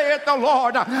now, saith the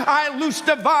Lord, I loose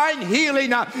divine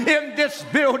healing in this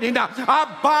building.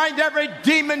 I bind every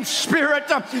demon spirit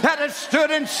that has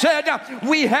stood and said,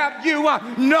 we have you.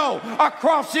 No,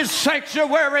 across this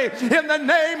sanctuary in the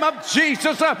name of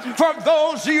Jesus. For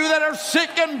those of you that are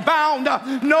sick and bound,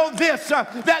 know this,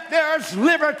 that there's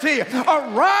liberty.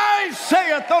 Arise,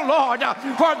 saith the Lord,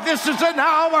 for this is an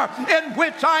hour in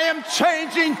which I am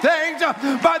changing things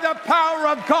by the power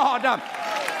of God.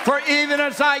 For even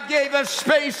as I gave a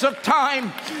space of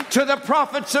time to the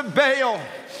prophets of Baal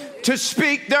to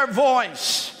speak their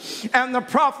voice, and the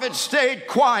prophets stayed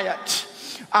quiet,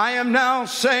 I am now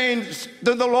saying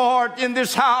to the Lord in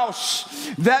this house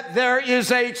that there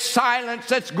is a silence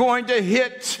that's going to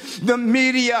hit the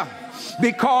media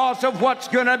because of what's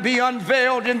going to be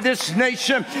unveiled in this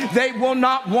nation. They will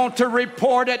not want to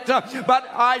report it, but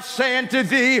I say unto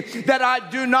thee that I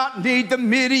do not need the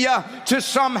media to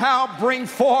somehow bring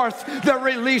forth the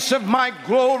release of my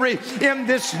glory in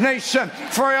this nation.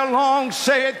 For a long,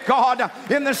 saith God,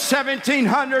 in the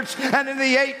 1700s and in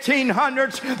the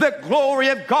 1800s, the glory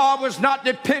of God was not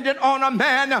dependent on a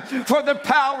man for the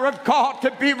power of God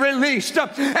to be released.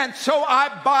 And so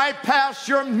I bypass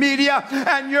your media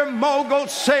and your mogul,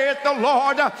 saith the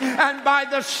Lord, and by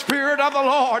the Spirit of the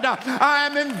Lord I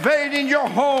am invading your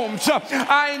homes.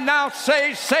 I now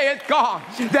say, saith God,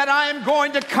 that I am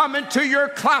going to come into your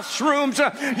classrooms,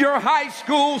 your high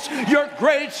schools, your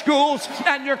grade schools,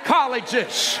 and your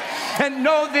colleges. And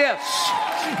know this,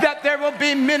 that there will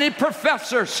be many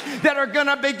professors that are going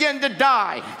to begin to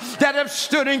die, that have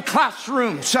stood in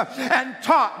classrooms and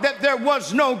taught that there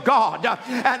was no God.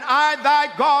 And I, thy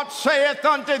God, saith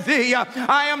unto thee,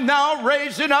 I am now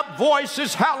raising up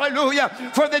voices, hallelujah,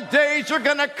 for the days are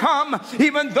going to come,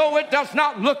 even though it does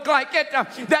not look like it,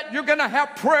 that you're going to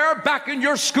have prayer back in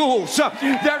your schools.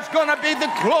 There's going to be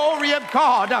the glory of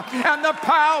God and the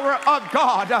power of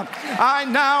God. I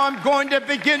now am going to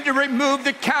begin to remove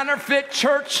the counterfeit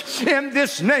church in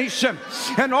this nation,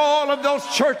 and all of those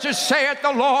churches, saith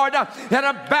the Lord, that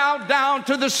have bowed down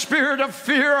to the spirit of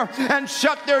fear and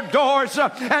shut their doors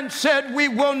and said, we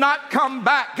will not come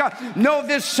back. Know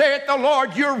this, saith the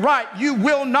Lord, you're right, you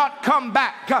will not come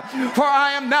back. For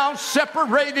I am now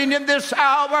separating in this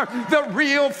hour the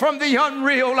real from the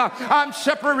unreal. I'm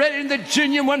separating the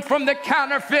genuine from the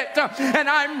counterfeit, and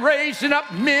I'm raising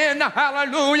up men,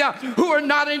 hallelujah, who are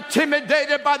not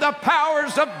intimidated by the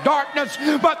powers of darkness,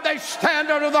 but they stand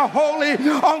under the holy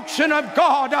unction of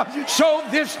God. So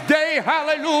this day,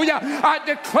 hallelujah, I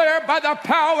declare by the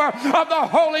power of the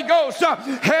Holy Ghost,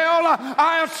 hell,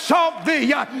 I assault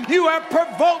thee. You have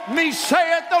provoked me,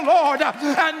 saith the Lord,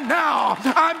 and now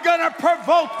I'm going to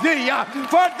provoke thee,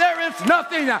 for there is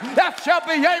nothing that shall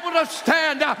be able to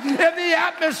stand in the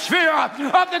atmosphere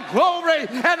of the glory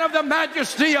and of the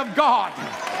majesty of God.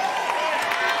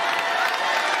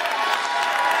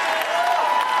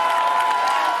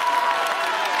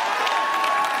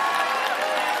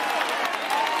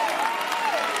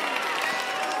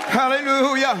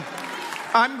 Hallelujah.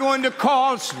 I'm going to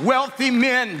cause wealthy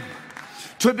men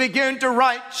to begin to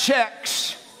write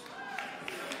checks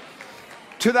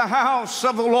to the house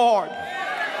of the Lord.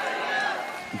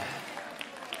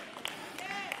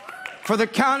 For the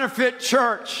counterfeit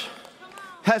church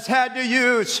has had to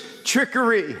use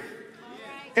trickery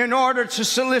in order to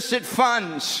solicit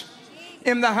funds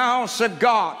in the house of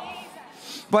God.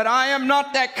 But I am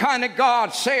not that kind of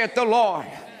God, saith the Lord.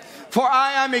 For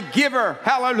I am a giver,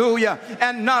 hallelujah,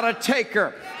 and not a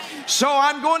taker. So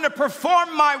I'm going to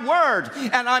perform my word,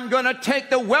 and I'm going to take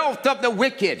the wealth of the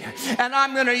wicked, and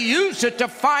I'm going to use it to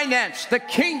finance the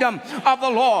kingdom of the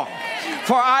Lord.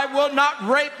 For I will not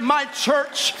rape my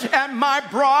church and my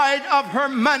bride of her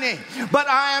money, but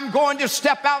I am going to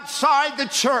step outside the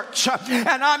church,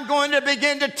 and I'm going to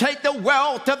begin to take the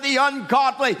wealth of the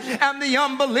ungodly and the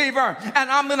unbeliever, and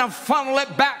I'm going to funnel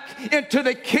it back into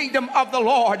the kingdom of the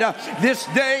Lord. This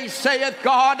day, saith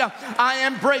God, I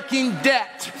am breaking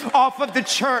debt off of the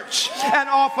church and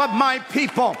off of my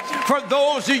people. For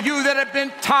those of you that have been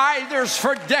tithers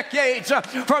for decades,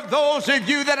 for those of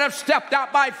you that have stepped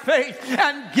out by faith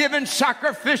and given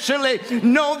sacrificially,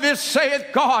 know this, saith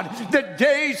God, the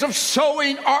days of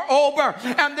sowing are over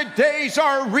and the days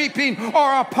of reaping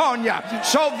are upon you.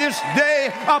 So this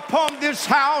day upon this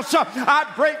house,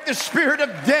 I break the spirit of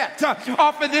debt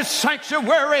off of this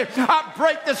sanctuary. I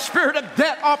break the spirit of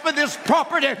debt off of this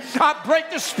property. I break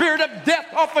the spirit of debt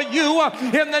off of you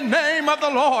in the name of the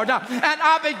Lord. And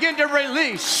I begin to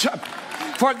release.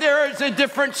 For there is a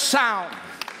different sound.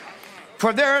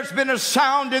 For there has been a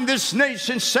sound in this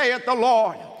nation, saith the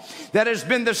Lord, that has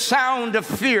been the sound of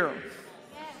fear.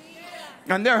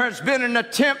 And there has been an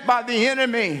attempt by the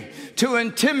enemy to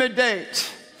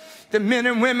intimidate the men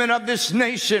and women of this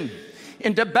nation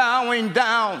into bowing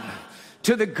down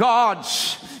to the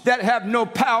gods that have no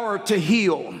power to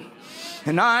heal.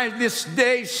 And I this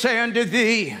day say unto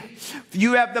thee,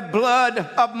 you have the blood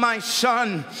of my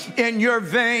Son in your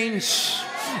veins.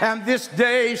 And this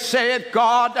day, saith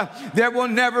God, there will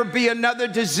never be another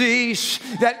disease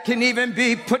that can even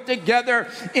be put together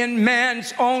in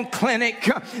man's own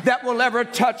clinic that will ever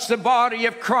touch the body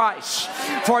of Christ.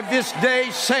 For this day,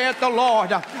 saith the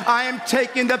Lord, I am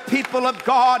taking the people of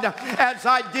God as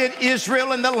I did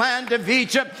Israel in the land of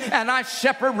Egypt, and I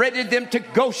separated them to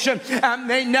Goshen, and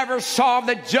they never saw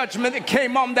the judgment that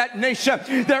came on that nation.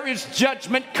 There is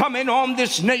judgment coming on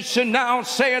this nation now,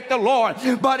 saith the Lord,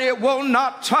 but it will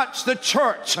not touch the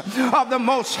church of the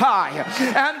Most High.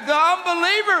 And the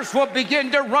unbelievers will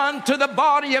begin to run to the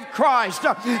body of Christ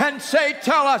and say,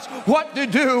 tell us what to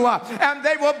do. And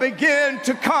they will begin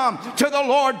to come to the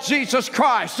Lord Jesus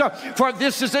Christ. For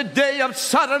this is a day of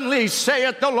suddenly,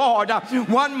 saith the Lord.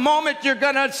 One moment you're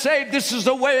going to say, this is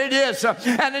the way it is.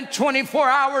 And in 24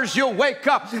 hours you'll wake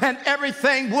up and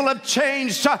everything will have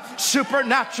changed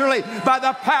supernaturally by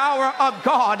the power of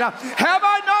God. Have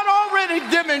I not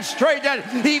already demonstrated,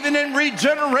 even in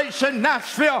Regeneration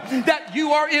Nashville, that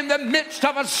you are in the midst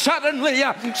of a suddenly,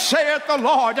 saith the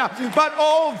Lord? But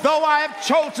although I have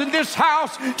chosen this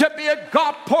house to be a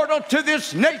God portal to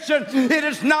this nation, it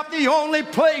is not the only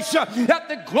place that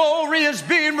the glory is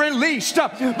being released,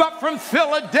 but from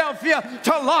Philadelphia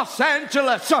to Los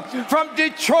Angeles, from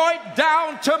Detroit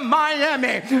down to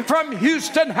Miami, from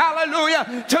Houston,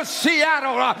 hallelujah, to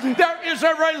Seattle, there is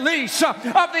a release of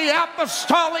the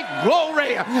apostolic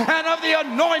glory and of the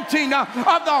anointing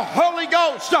of the Holy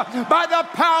Ghost by the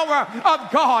power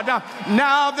of God.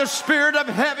 Now the spirit of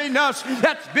heaviness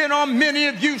that's been on many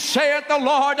of you, saith the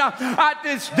Lord, at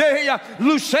this day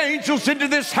loose angels into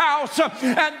this house,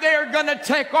 and they're going to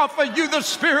take off of you the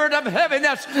spirit of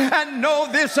heaviness. And know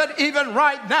this, that even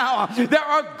right now there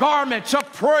are garments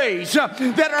of praise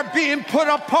that are being put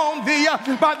upon thee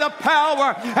by the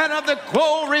power and of the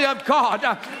glory of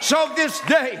God. So this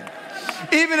day,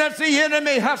 even as the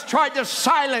enemy has tried to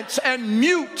silence and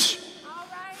mute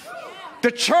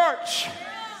the church,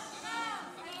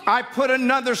 I put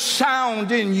another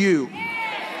sound in you.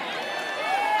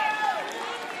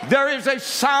 There is a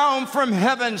sound from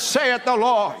heaven, saith the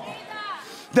Lord,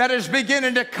 that is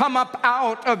beginning to come up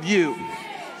out of you.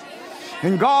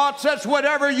 And God says,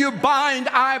 whatever you bind,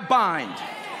 I bind.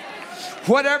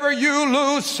 Whatever you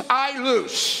loose, I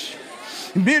loose.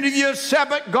 Many of you have said,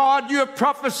 but God, you have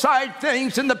prophesied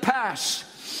things in the past.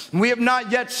 We have not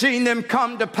yet seen them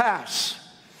come to pass.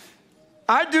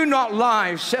 I do not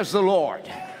lie, says the Lord.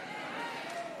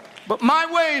 But my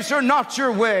ways are not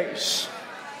your ways,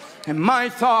 and my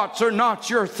thoughts are not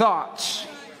your thoughts.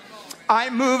 I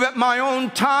move at my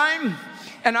own time,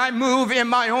 and I move in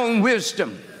my own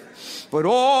wisdom. But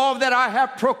all that I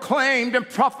have proclaimed and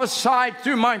prophesied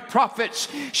through my prophets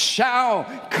shall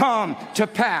come to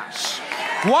pass.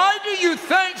 Why do you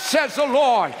think, says the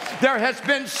Lord, there has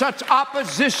been such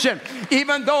opposition,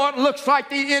 even though it looks like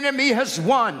the enemy has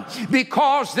won?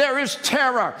 Because there is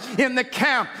terror in the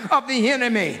camp of the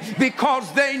enemy,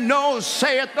 because they know,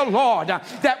 saith the Lord,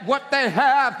 that what they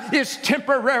have is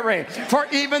temporary. For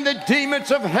even the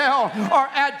demons of hell are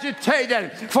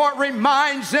agitated, for it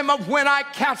reminds them of when I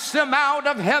cast them out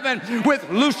of heaven with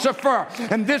Lucifer.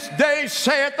 And this day,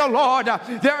 saith the Lord,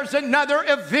 there's another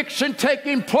eviction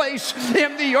taking place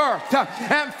in the earth,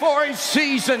 and for a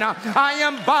season I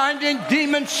am binding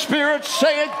demon spirits,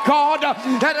 saith God,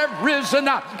 that have risen.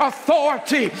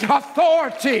 Authority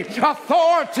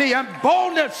and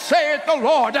boldness, saith the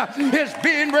Lord, is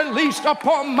being released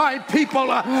upon my people.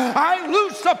 I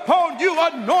loose upon you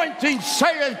anointing,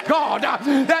 saith God,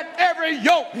 that every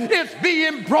yoke is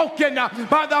being broken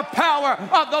by the power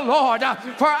of the Lord.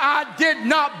 For I did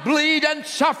not bleed and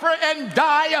suffer and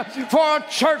die for a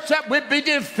church that would be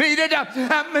defeated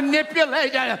and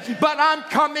manipulated, but I'm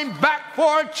coming back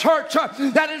for a church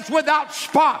that is without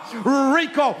spot,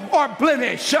 wrinkle, or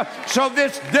blemish. So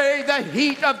this day the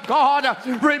heat of God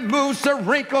removes the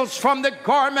wrinkles from the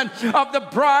garment of the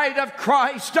bride of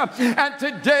Christ, and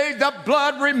today the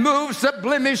blood removes the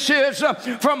blemishes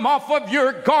from off of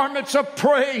your garments of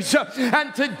praise.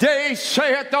 And today,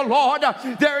 saith the Lord,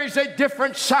 there is a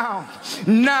different sound.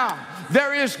 Now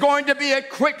there is going to be a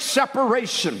quick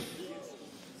separation.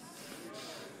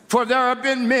 For there have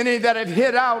been many that have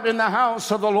hid out in the house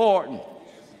of the Lord,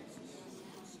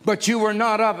 but you were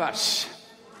not of us.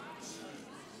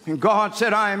 And God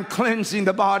said, I am cleansing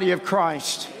the body of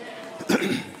Christ.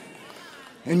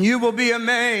 And you will be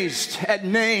amazed at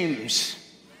names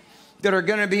that are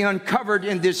going to be uncovered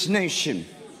in this nation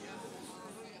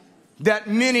that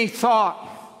many thought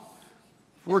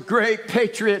were great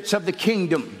patriots of the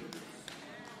kingdom,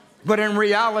 but in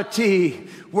reality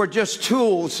were just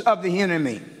tools of the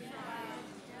enemy.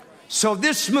 So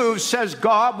this move, says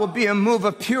God, will be a move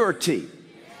of purity.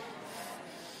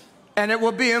 And it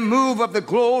will be a move of the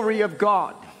glory of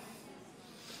God.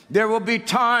 There will be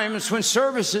times when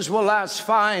services will last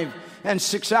 5 and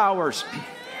 6 hours.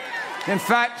 In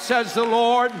fact, says the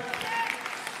Lord,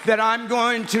 that I'm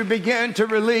going to begin to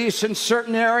release in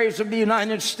certain areas of the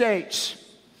United States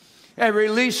a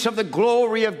release of the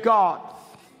glory of God.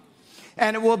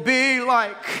 And it will be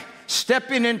like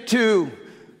stepping into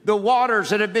the waters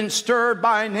that have been stirred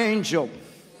by an angel.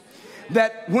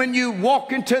 That when you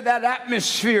walk into that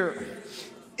atmosphere,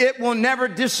 it will never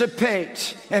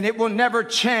dissipate and it will never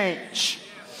change.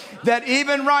 That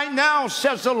even right now,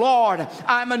 says the Lord,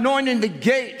 I'm anointing the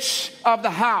gates of the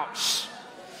house.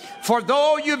 For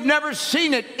though you've never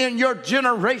seen it in your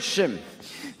generation,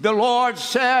 the Lord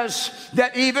says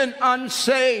that even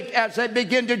unsaved, as they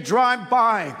begin to drive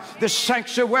by the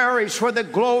sanctuaries where the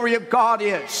glory of God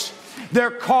is,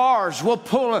 their cars will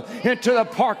pull into the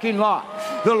parking lot.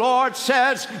 The Lord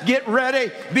says, get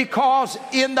ready, because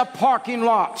in the parking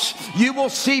lots, you will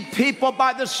see people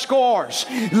by the scores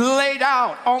laid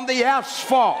out on the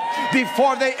asphalt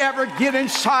before they ever get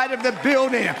inside of the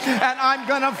building. And I'm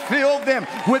going to fill them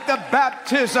with the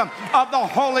baptism of the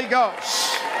Holy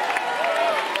Ghost.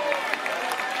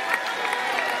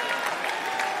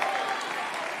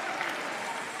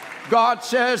 God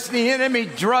says the enemy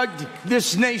drugged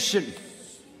this nation.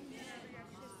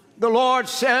 The Lord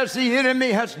says the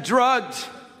enemy has drugged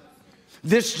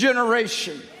this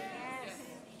generation.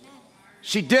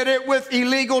 She did it with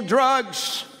illegal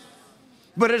drugs,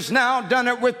 but has now done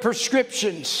it with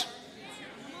prescriptions.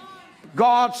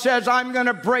 God says, I'm going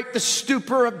to break the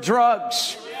stupor of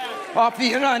drugs off the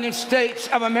United States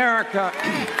of America.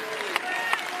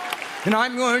 And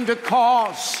I'm going to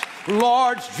cause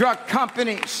large drug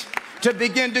companies to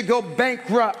begin to go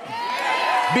bankrupt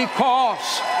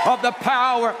because of the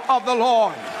power of the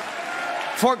Lord.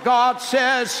 For God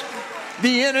says,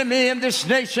 the enemy in this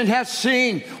nation has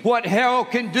seen what hell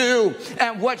can do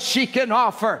and what she can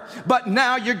offer. But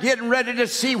now you're getting ready to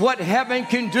see what heaven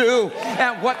can do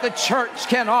and what the church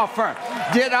can offer.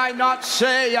 Did I not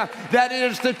say that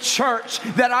it is the church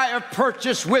that I have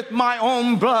purchased with my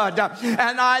own blood?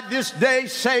 And I this day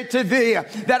say to thee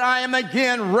that I am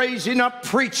again raising up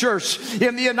preachers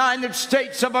in the United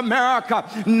States of America.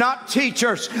 Not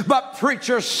teachers, but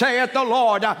preachers, saith the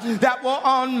Lord, that will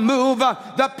unmove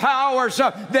the powers.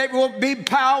 They will be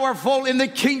powerful in the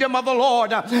kingdom of the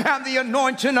Lord and the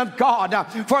anointing of God.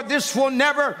 For this will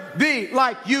never be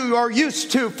like you are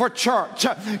used to for church.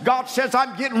 God says,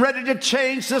 I'm getting ready to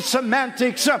change the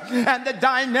semantics and the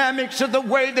dynamics of the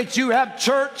way that you have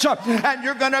church, and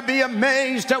you're going to be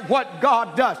amazed at what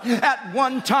God does. At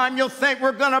one time, you'll think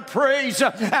we're going to praise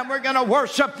and we're going to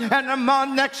worship, and the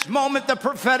next moment, the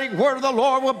prophetic word of the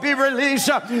Lord will be released.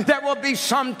 There will be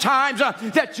some times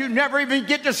that you never even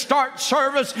get to start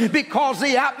service because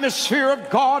the atmosphere of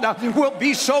God will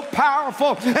be so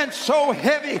powerful and so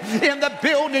heavy in the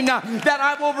building that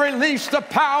I will release the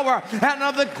power and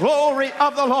of the glory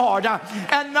of the Lord.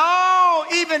 And now,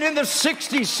 even in the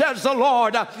 60s, says the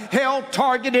Lord, hell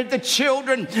targeted the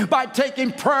children by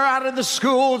taking prayer out of the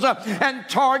schools and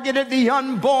targeted the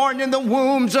unborn in the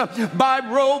wombs by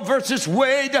Roe versus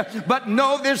Wade. But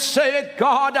know this, saith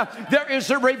God, there is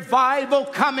a revival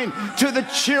coming to the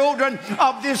children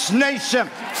of this nation.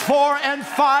 4 and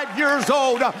 5 years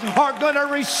old are going to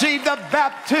receive the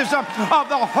baptism of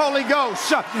the Holy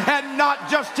Ghost, and not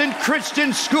just in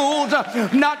Christian schools,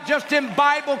 not just in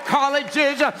Bible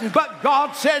colleges, but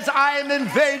God says, I am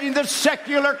invading the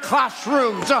secular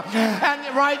classrooms,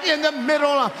 and right in the middle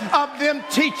of them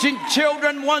teaching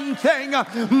children one thing,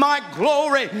 my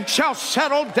glory shall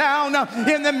settle down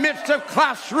in the midst of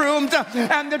classrooms,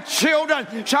 and the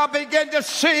children shall begin to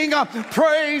sing,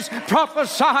 praise,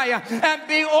 prophesy, and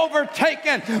be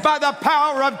overtaken by the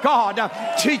power of God.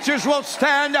 Teachers will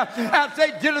stand as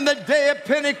they did in the day of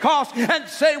Pentecost and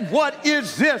say, what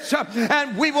is this?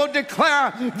 And we will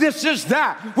declare, this is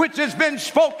that which has been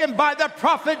spoken by the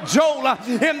prophet Joel.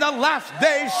 In the last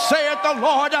days, saith the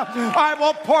Lord, I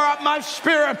will pour out my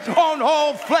spirit on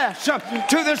all flesh.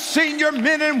 To the senior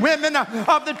men and women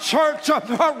of the church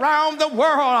around the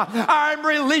world, I'm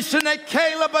releasing a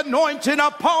Caleb anointing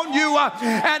upon you.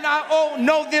 And I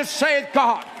know this, saith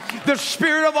God, the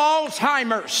spirit of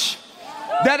Alzheimer's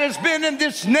that has been in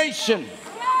this nation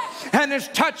and has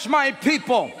touched my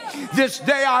people, this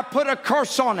day I put a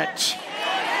curse on it.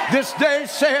 This day,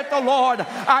 saith the Lord,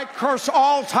 I curse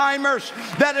Alzheimer's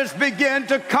that has begun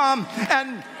to come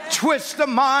and twist the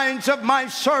minds of my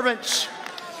servants.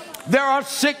 There are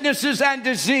sicknesses and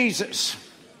diseases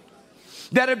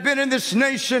that have been in this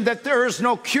nation that there is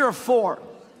no cure for.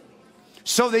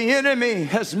 So the enemy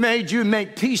has made you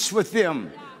make peace with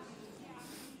them.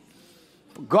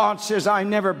 God says, I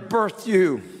never birthed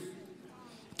you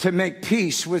to make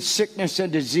peace with sickness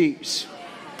and disease.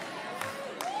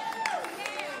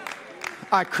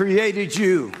 I created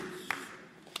you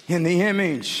in the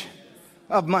image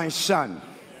of my Son.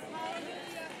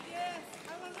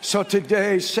 So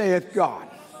today, saith God,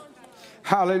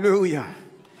 hallelujah,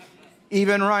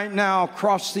 even right now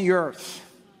across the earth,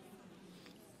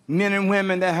 men and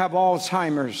women that have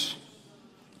Alzheimer's,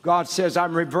 God says,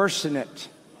 I'm reversing it.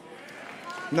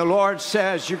 And the Lord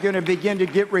says, you're going to begin to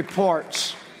get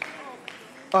reports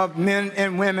of men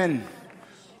and women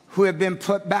who have been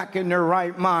put back in their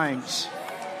right minds,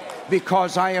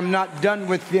 because I am not done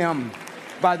with them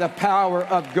by the power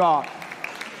of God.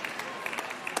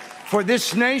 For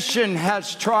this nation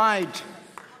has tried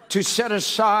to set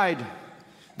aside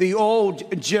the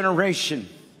old generation.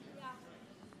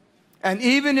 And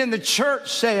even in the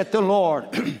church, saith the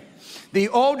Lord, the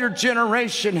older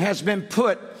generation has been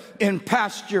put in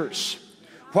pastures,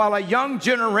 while a young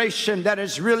generation that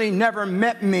has really never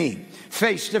met me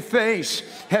face to face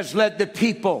has led the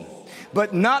people.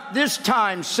 But not this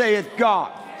time, saith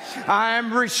God. I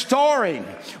am restoring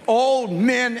old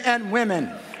men and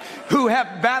women who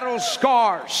have battle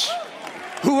scars,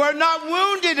 who are not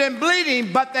wounded and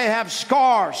bleeding, but they have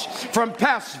scars from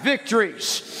past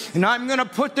victories. And I'm going to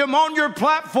put them on your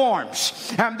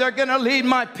platforms, and they're going to lead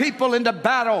my people into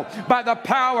battle by the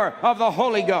power of the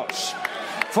Holy Ghost.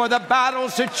 For the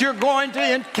battles that you're going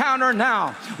to encounter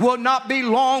now will not be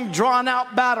long,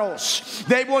 drawn-out battles.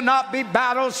 They will not be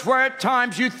battles where at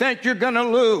times you think you're going to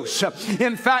lose.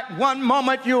 In fact, one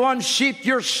moment you unsheath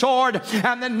your sword,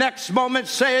 and the next moment,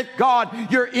 saith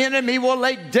God, your enemy will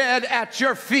lay dead at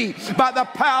your feet by the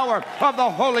power of the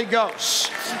Holy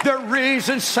Ghost. The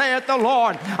reason, saith the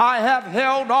Lord, I have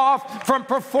held off from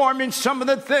performing some of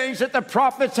the things that the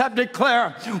prophets have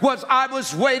declared was I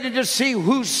was waiting to see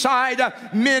whose side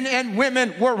men and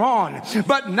women were on.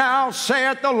 But now,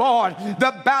 saith the Lord,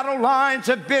 the battle lines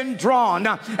have been drawn. on.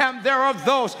 And there are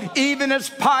those, even as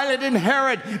Pilate and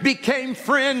Herod became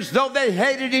friends, though they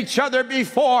hated each other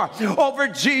before, over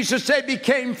Jesus they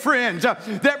became friends.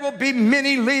 There will be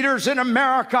many leaders in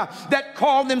America that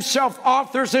call themselves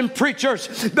authors and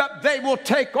preachers, but they will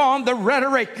take on the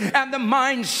rhetoric and the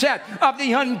mindset of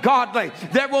the ungodly.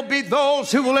 There will be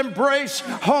those who will embrace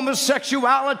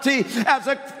homosexuality as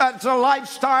a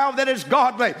lifestyle that is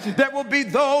godly. There will be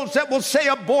those that will say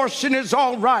abortion is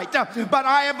all right, but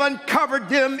I have uncovered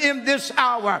them in this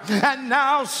hour. And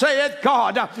now saith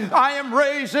God, I am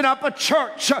raising up a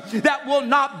church that will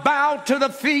not bow to the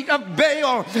feet of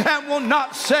Baal and will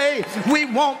not say we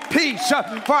want peace,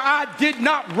 for I did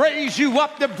not raise you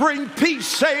up to bring peace,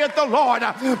 saith the Lord,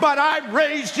 but I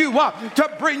raised you up to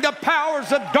bring the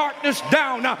powers of darkness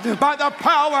down by the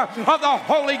power of the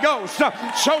Holy Ghost.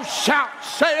 So shout,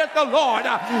 saith the Lord.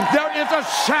 There is a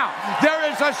shout,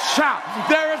 there is a shout,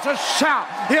 there is a shout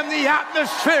in the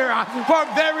atmosphere, for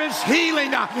there is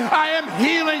healing. I am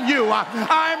healing you.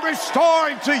 I am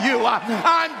restoring to you.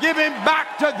 I'm giving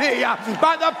back to thee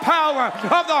by the power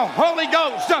of the Holy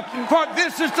Ghost. For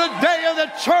this is the day of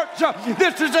the church.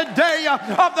 This is the day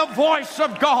of the voice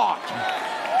of God.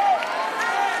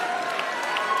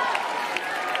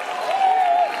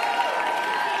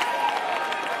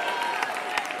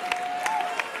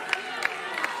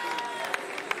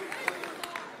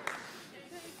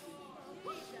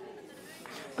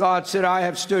 God said, I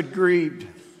have stood grieved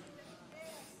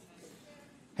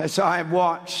as I have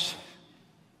watched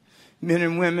men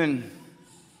and women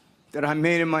that I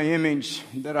made in my image,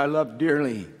 that I love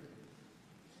dearly,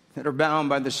 that are bound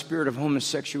by the spirit of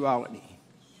homosexuality.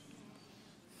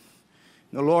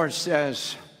 The Lord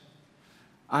says,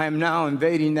 I am now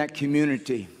invading that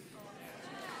community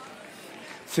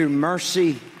through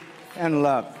mercy and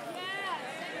love.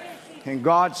 And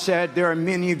God said, there are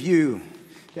many of you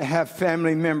that have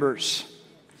family members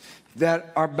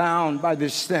that are bound by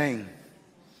this thing.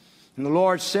 And the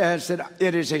Lord says that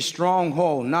it is a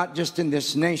stronghold, not just in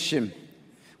this nation,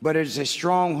 but it is a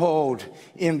stronghold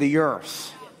in the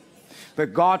earth.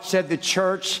 But God said the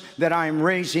church that I am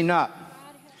raising up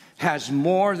has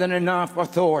more than enough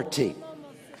authority.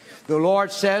 The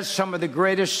Lord says some of the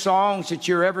greatest songs that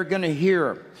you're ever going to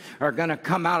hear are going to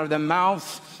come out of the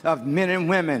mouth of men and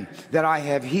women that I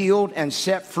have healed and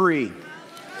set free.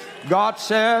 God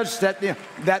says that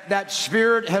that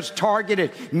spirit has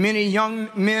targeted many young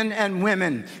men and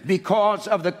women because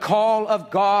of the call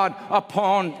of God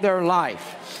upon their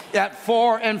life. At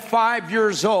 4 and 5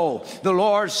 years old, the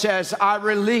Lord says, I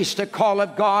released a call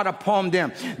of God upon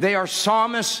them. They are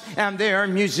psalmists and they are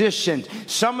musicians.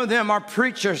 Some of them are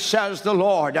preachers, says the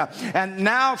Lord. And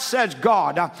now, says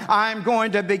God, I'm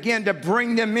going to begin to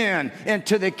bring them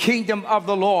into the kingdom of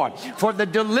the Lord. For the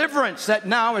deliverance that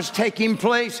now is taking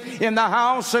place in the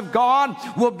house of God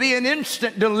will be an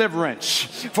instant deliverance.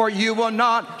 For you will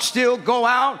not still go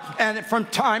out and from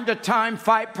time to time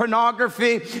fight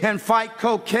pornography and fight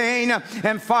cocaine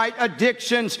and fight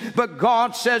addictions. But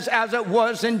God says, as it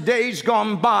was in days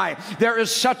gone by, there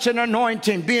is such an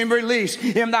anointing being released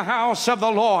in the house of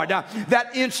the Lord that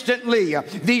instantly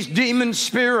these demon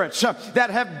spirits that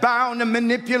have bound and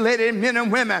manipulated men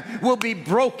and women will be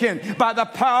broken by the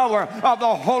power of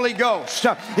the Holy Ghost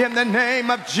in the name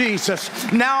of Jesus.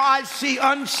 Now I see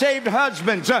unsaved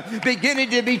husbands beginning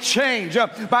to be changed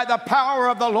by the power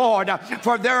of the Lord.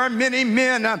 For there are many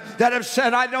men that have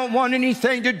said, I don't want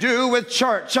anything to do with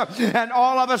church. And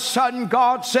all of a sudden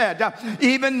God said,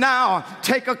 even now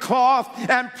take a cloth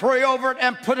and pray over it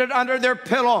and put it under their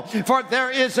pillow. For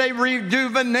there is a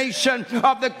rejuvenation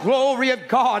of the glory of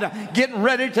God getting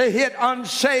ready to hit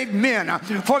unsaved men.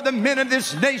 For the men of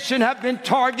this nation have been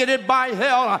targeted by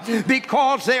hell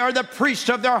because they are the priests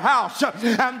of their house.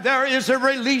 And there is a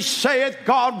release, saith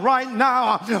God, right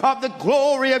now of the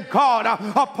glory of God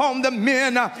upon the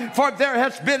men. For there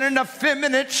has been an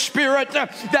effeminate spirit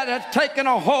that has taken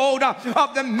a hold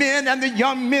of the men and the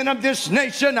young men of this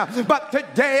nation. But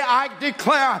today I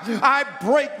declare, I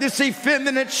break this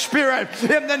effeminate spirit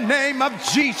in the name of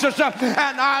Jesus,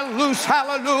 and I loose,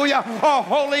 hallelujah, a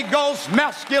Holy Ghost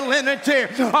masculinity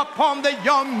upon the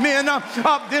young men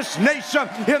of this nation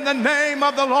in the name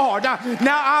of the Lord. Now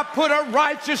I put a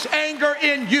righteous anger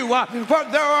in you, for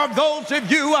there are those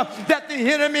of you that the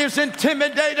enemy is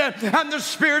intimidated and the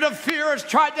spirit of fear has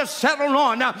tried to settle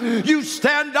on. You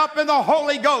stand up in the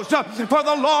Holy Ghost, for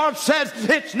the Lord says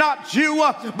it's not you,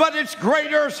 but it's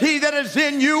greater is he that is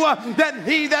in you than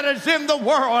he that is in the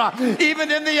world.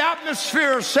 Even in the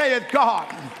atmosphere, saith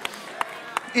God.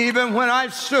 Even when I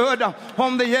stood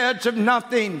on the edge of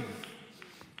nothing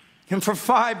and for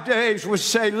 5 days would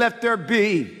say, let there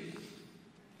be,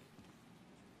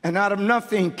 And out of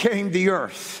nothing came the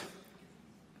earth.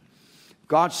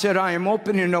 God said, I am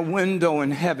opening a window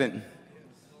in heaven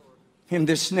in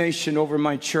this nation over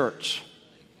my church.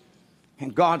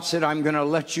 And God said, I'm going to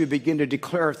let you begin to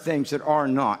declare things that are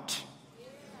not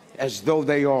as though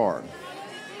they are.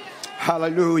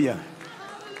 Hallelujah.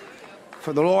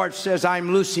 For the Lord says,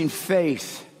 I'm loosing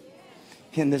faith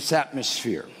in this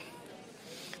atmosphere.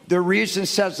 The reason,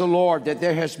 says the Lord, that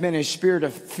there has been a spirit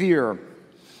of fear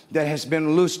that has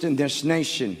been loosed in this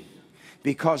nation,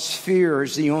 because fear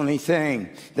is the only thing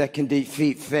that can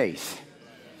defeat faith.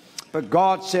 But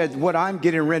God said, what I'm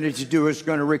getting ready to do is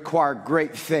going to require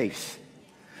great faith.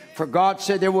 For God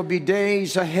said there will be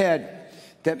days ahead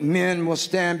that men will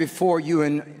stand before you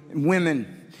and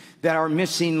women that are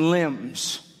missing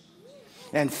limbs.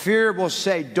 And fear will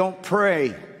say, don't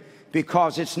pray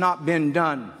because it's not been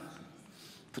done.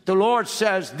 But the Lord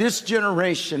says, this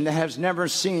generation that has never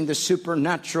seen the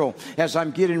supernatural, as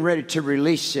I'm getting ready to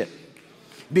release it,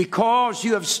 because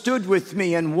you have stood with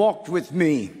me and walked with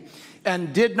me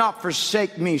and did not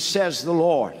forsake me, says the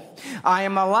Lord, I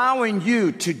am allowing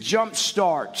you to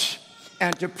jumpstart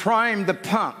and to prime the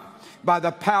pump by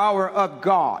the power of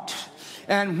God.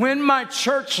 And when my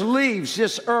church leaves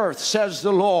this earth, says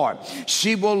the Lord,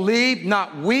 she will leave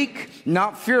not weak,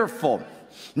 not fearful,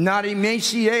 not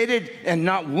emaciated, and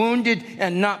not wounded,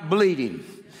 and not bleeding.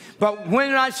 But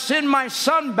when I send my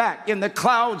son back in the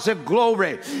clouds of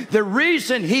glory, the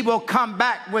reason he will come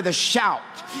back with a shout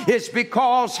is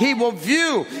because he will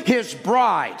view his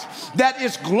bride that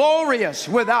is glorious,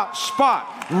 without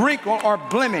spot, wrinkle, or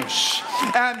blemish.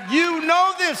 And you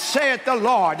know this, saith the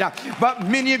Lord. But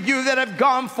many of you that have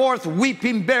gone forth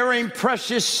weeping, bearing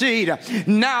precious seed,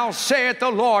 now, saith the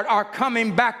Lord, are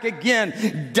coming back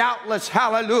again, doubtless,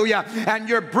 hallelujah, and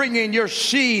you're bringing your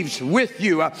sheaves with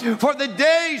you. For the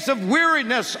days of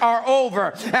weariness are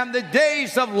over, and the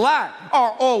days of lack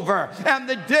are over, and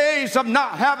the days of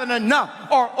not having enough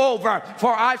are over.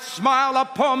 For I smile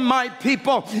upon my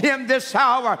people in this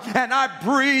hour, and I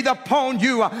breathe upon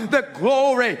you the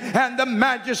glory and the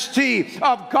majesty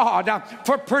of God.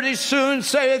 For pretty soon,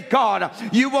 saith God,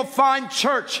 you will find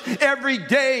church every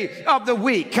day of the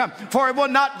week. For it will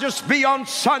not just be on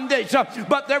Sundays,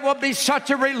 but there will be such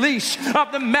a release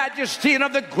of the majesty and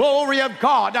of the glory of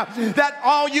God that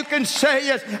all you can say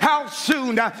is, how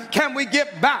soon can we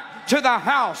get back to the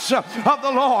house of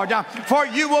the Lord? For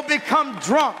you will become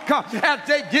drunk as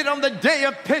they did on the day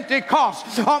of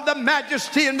Pentecost, on the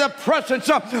majesty and the presence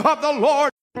of the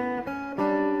Lord.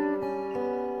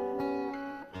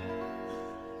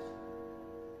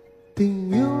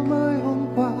 Tình yêu mới hôm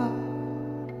qua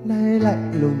nay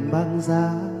lạnh lùng băng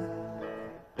giá.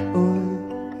 Ôi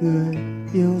người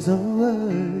yêu dấu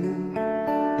ơi,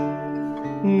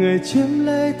 người chiếm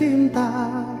lấy tim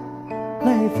ta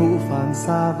nay phụ phàng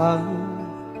xa vắng.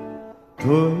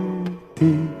 Thôi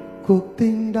thì cuộc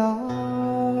tình đó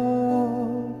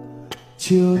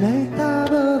chiều nay ta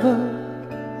bơ vơ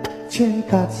trên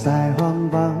cát dài hoang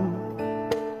vắng,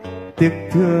 tiếc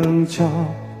thương cho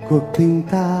cuộc tình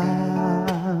ta.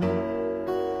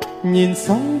 Nhìn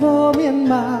sóng vô miên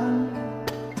man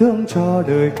thương cho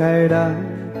đời cay đắng.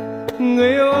 Người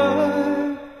yêu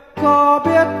ơi có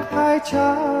biết hay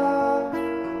chăng,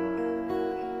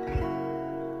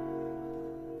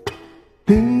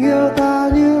 tình yêu ta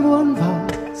như muôn vàn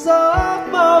giấc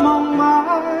mơ mong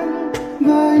manh,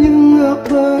 với những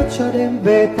ước mơ cho đêm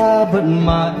về ta vẫn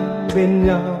mãi bên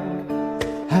nhau.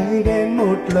 Hãy đến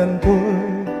một lần thôi,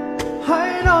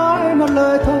 hãy nói một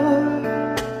lời thôi,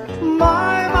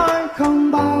 mãi mãi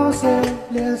không bao giờ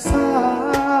lìa xa.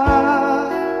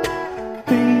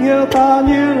 Tình yêu ta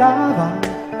như lá vàng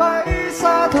bay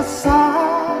xa thật xa,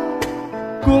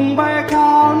 cùng bay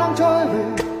cao nắng trôi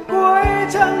về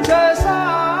cuối chân trời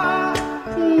xa.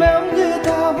 Nếu như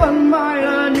ta vẫn mãi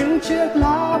là những chiếc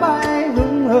lá bay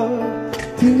hững hờ,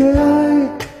 thì người ơi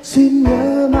xin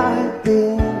nhớ mãi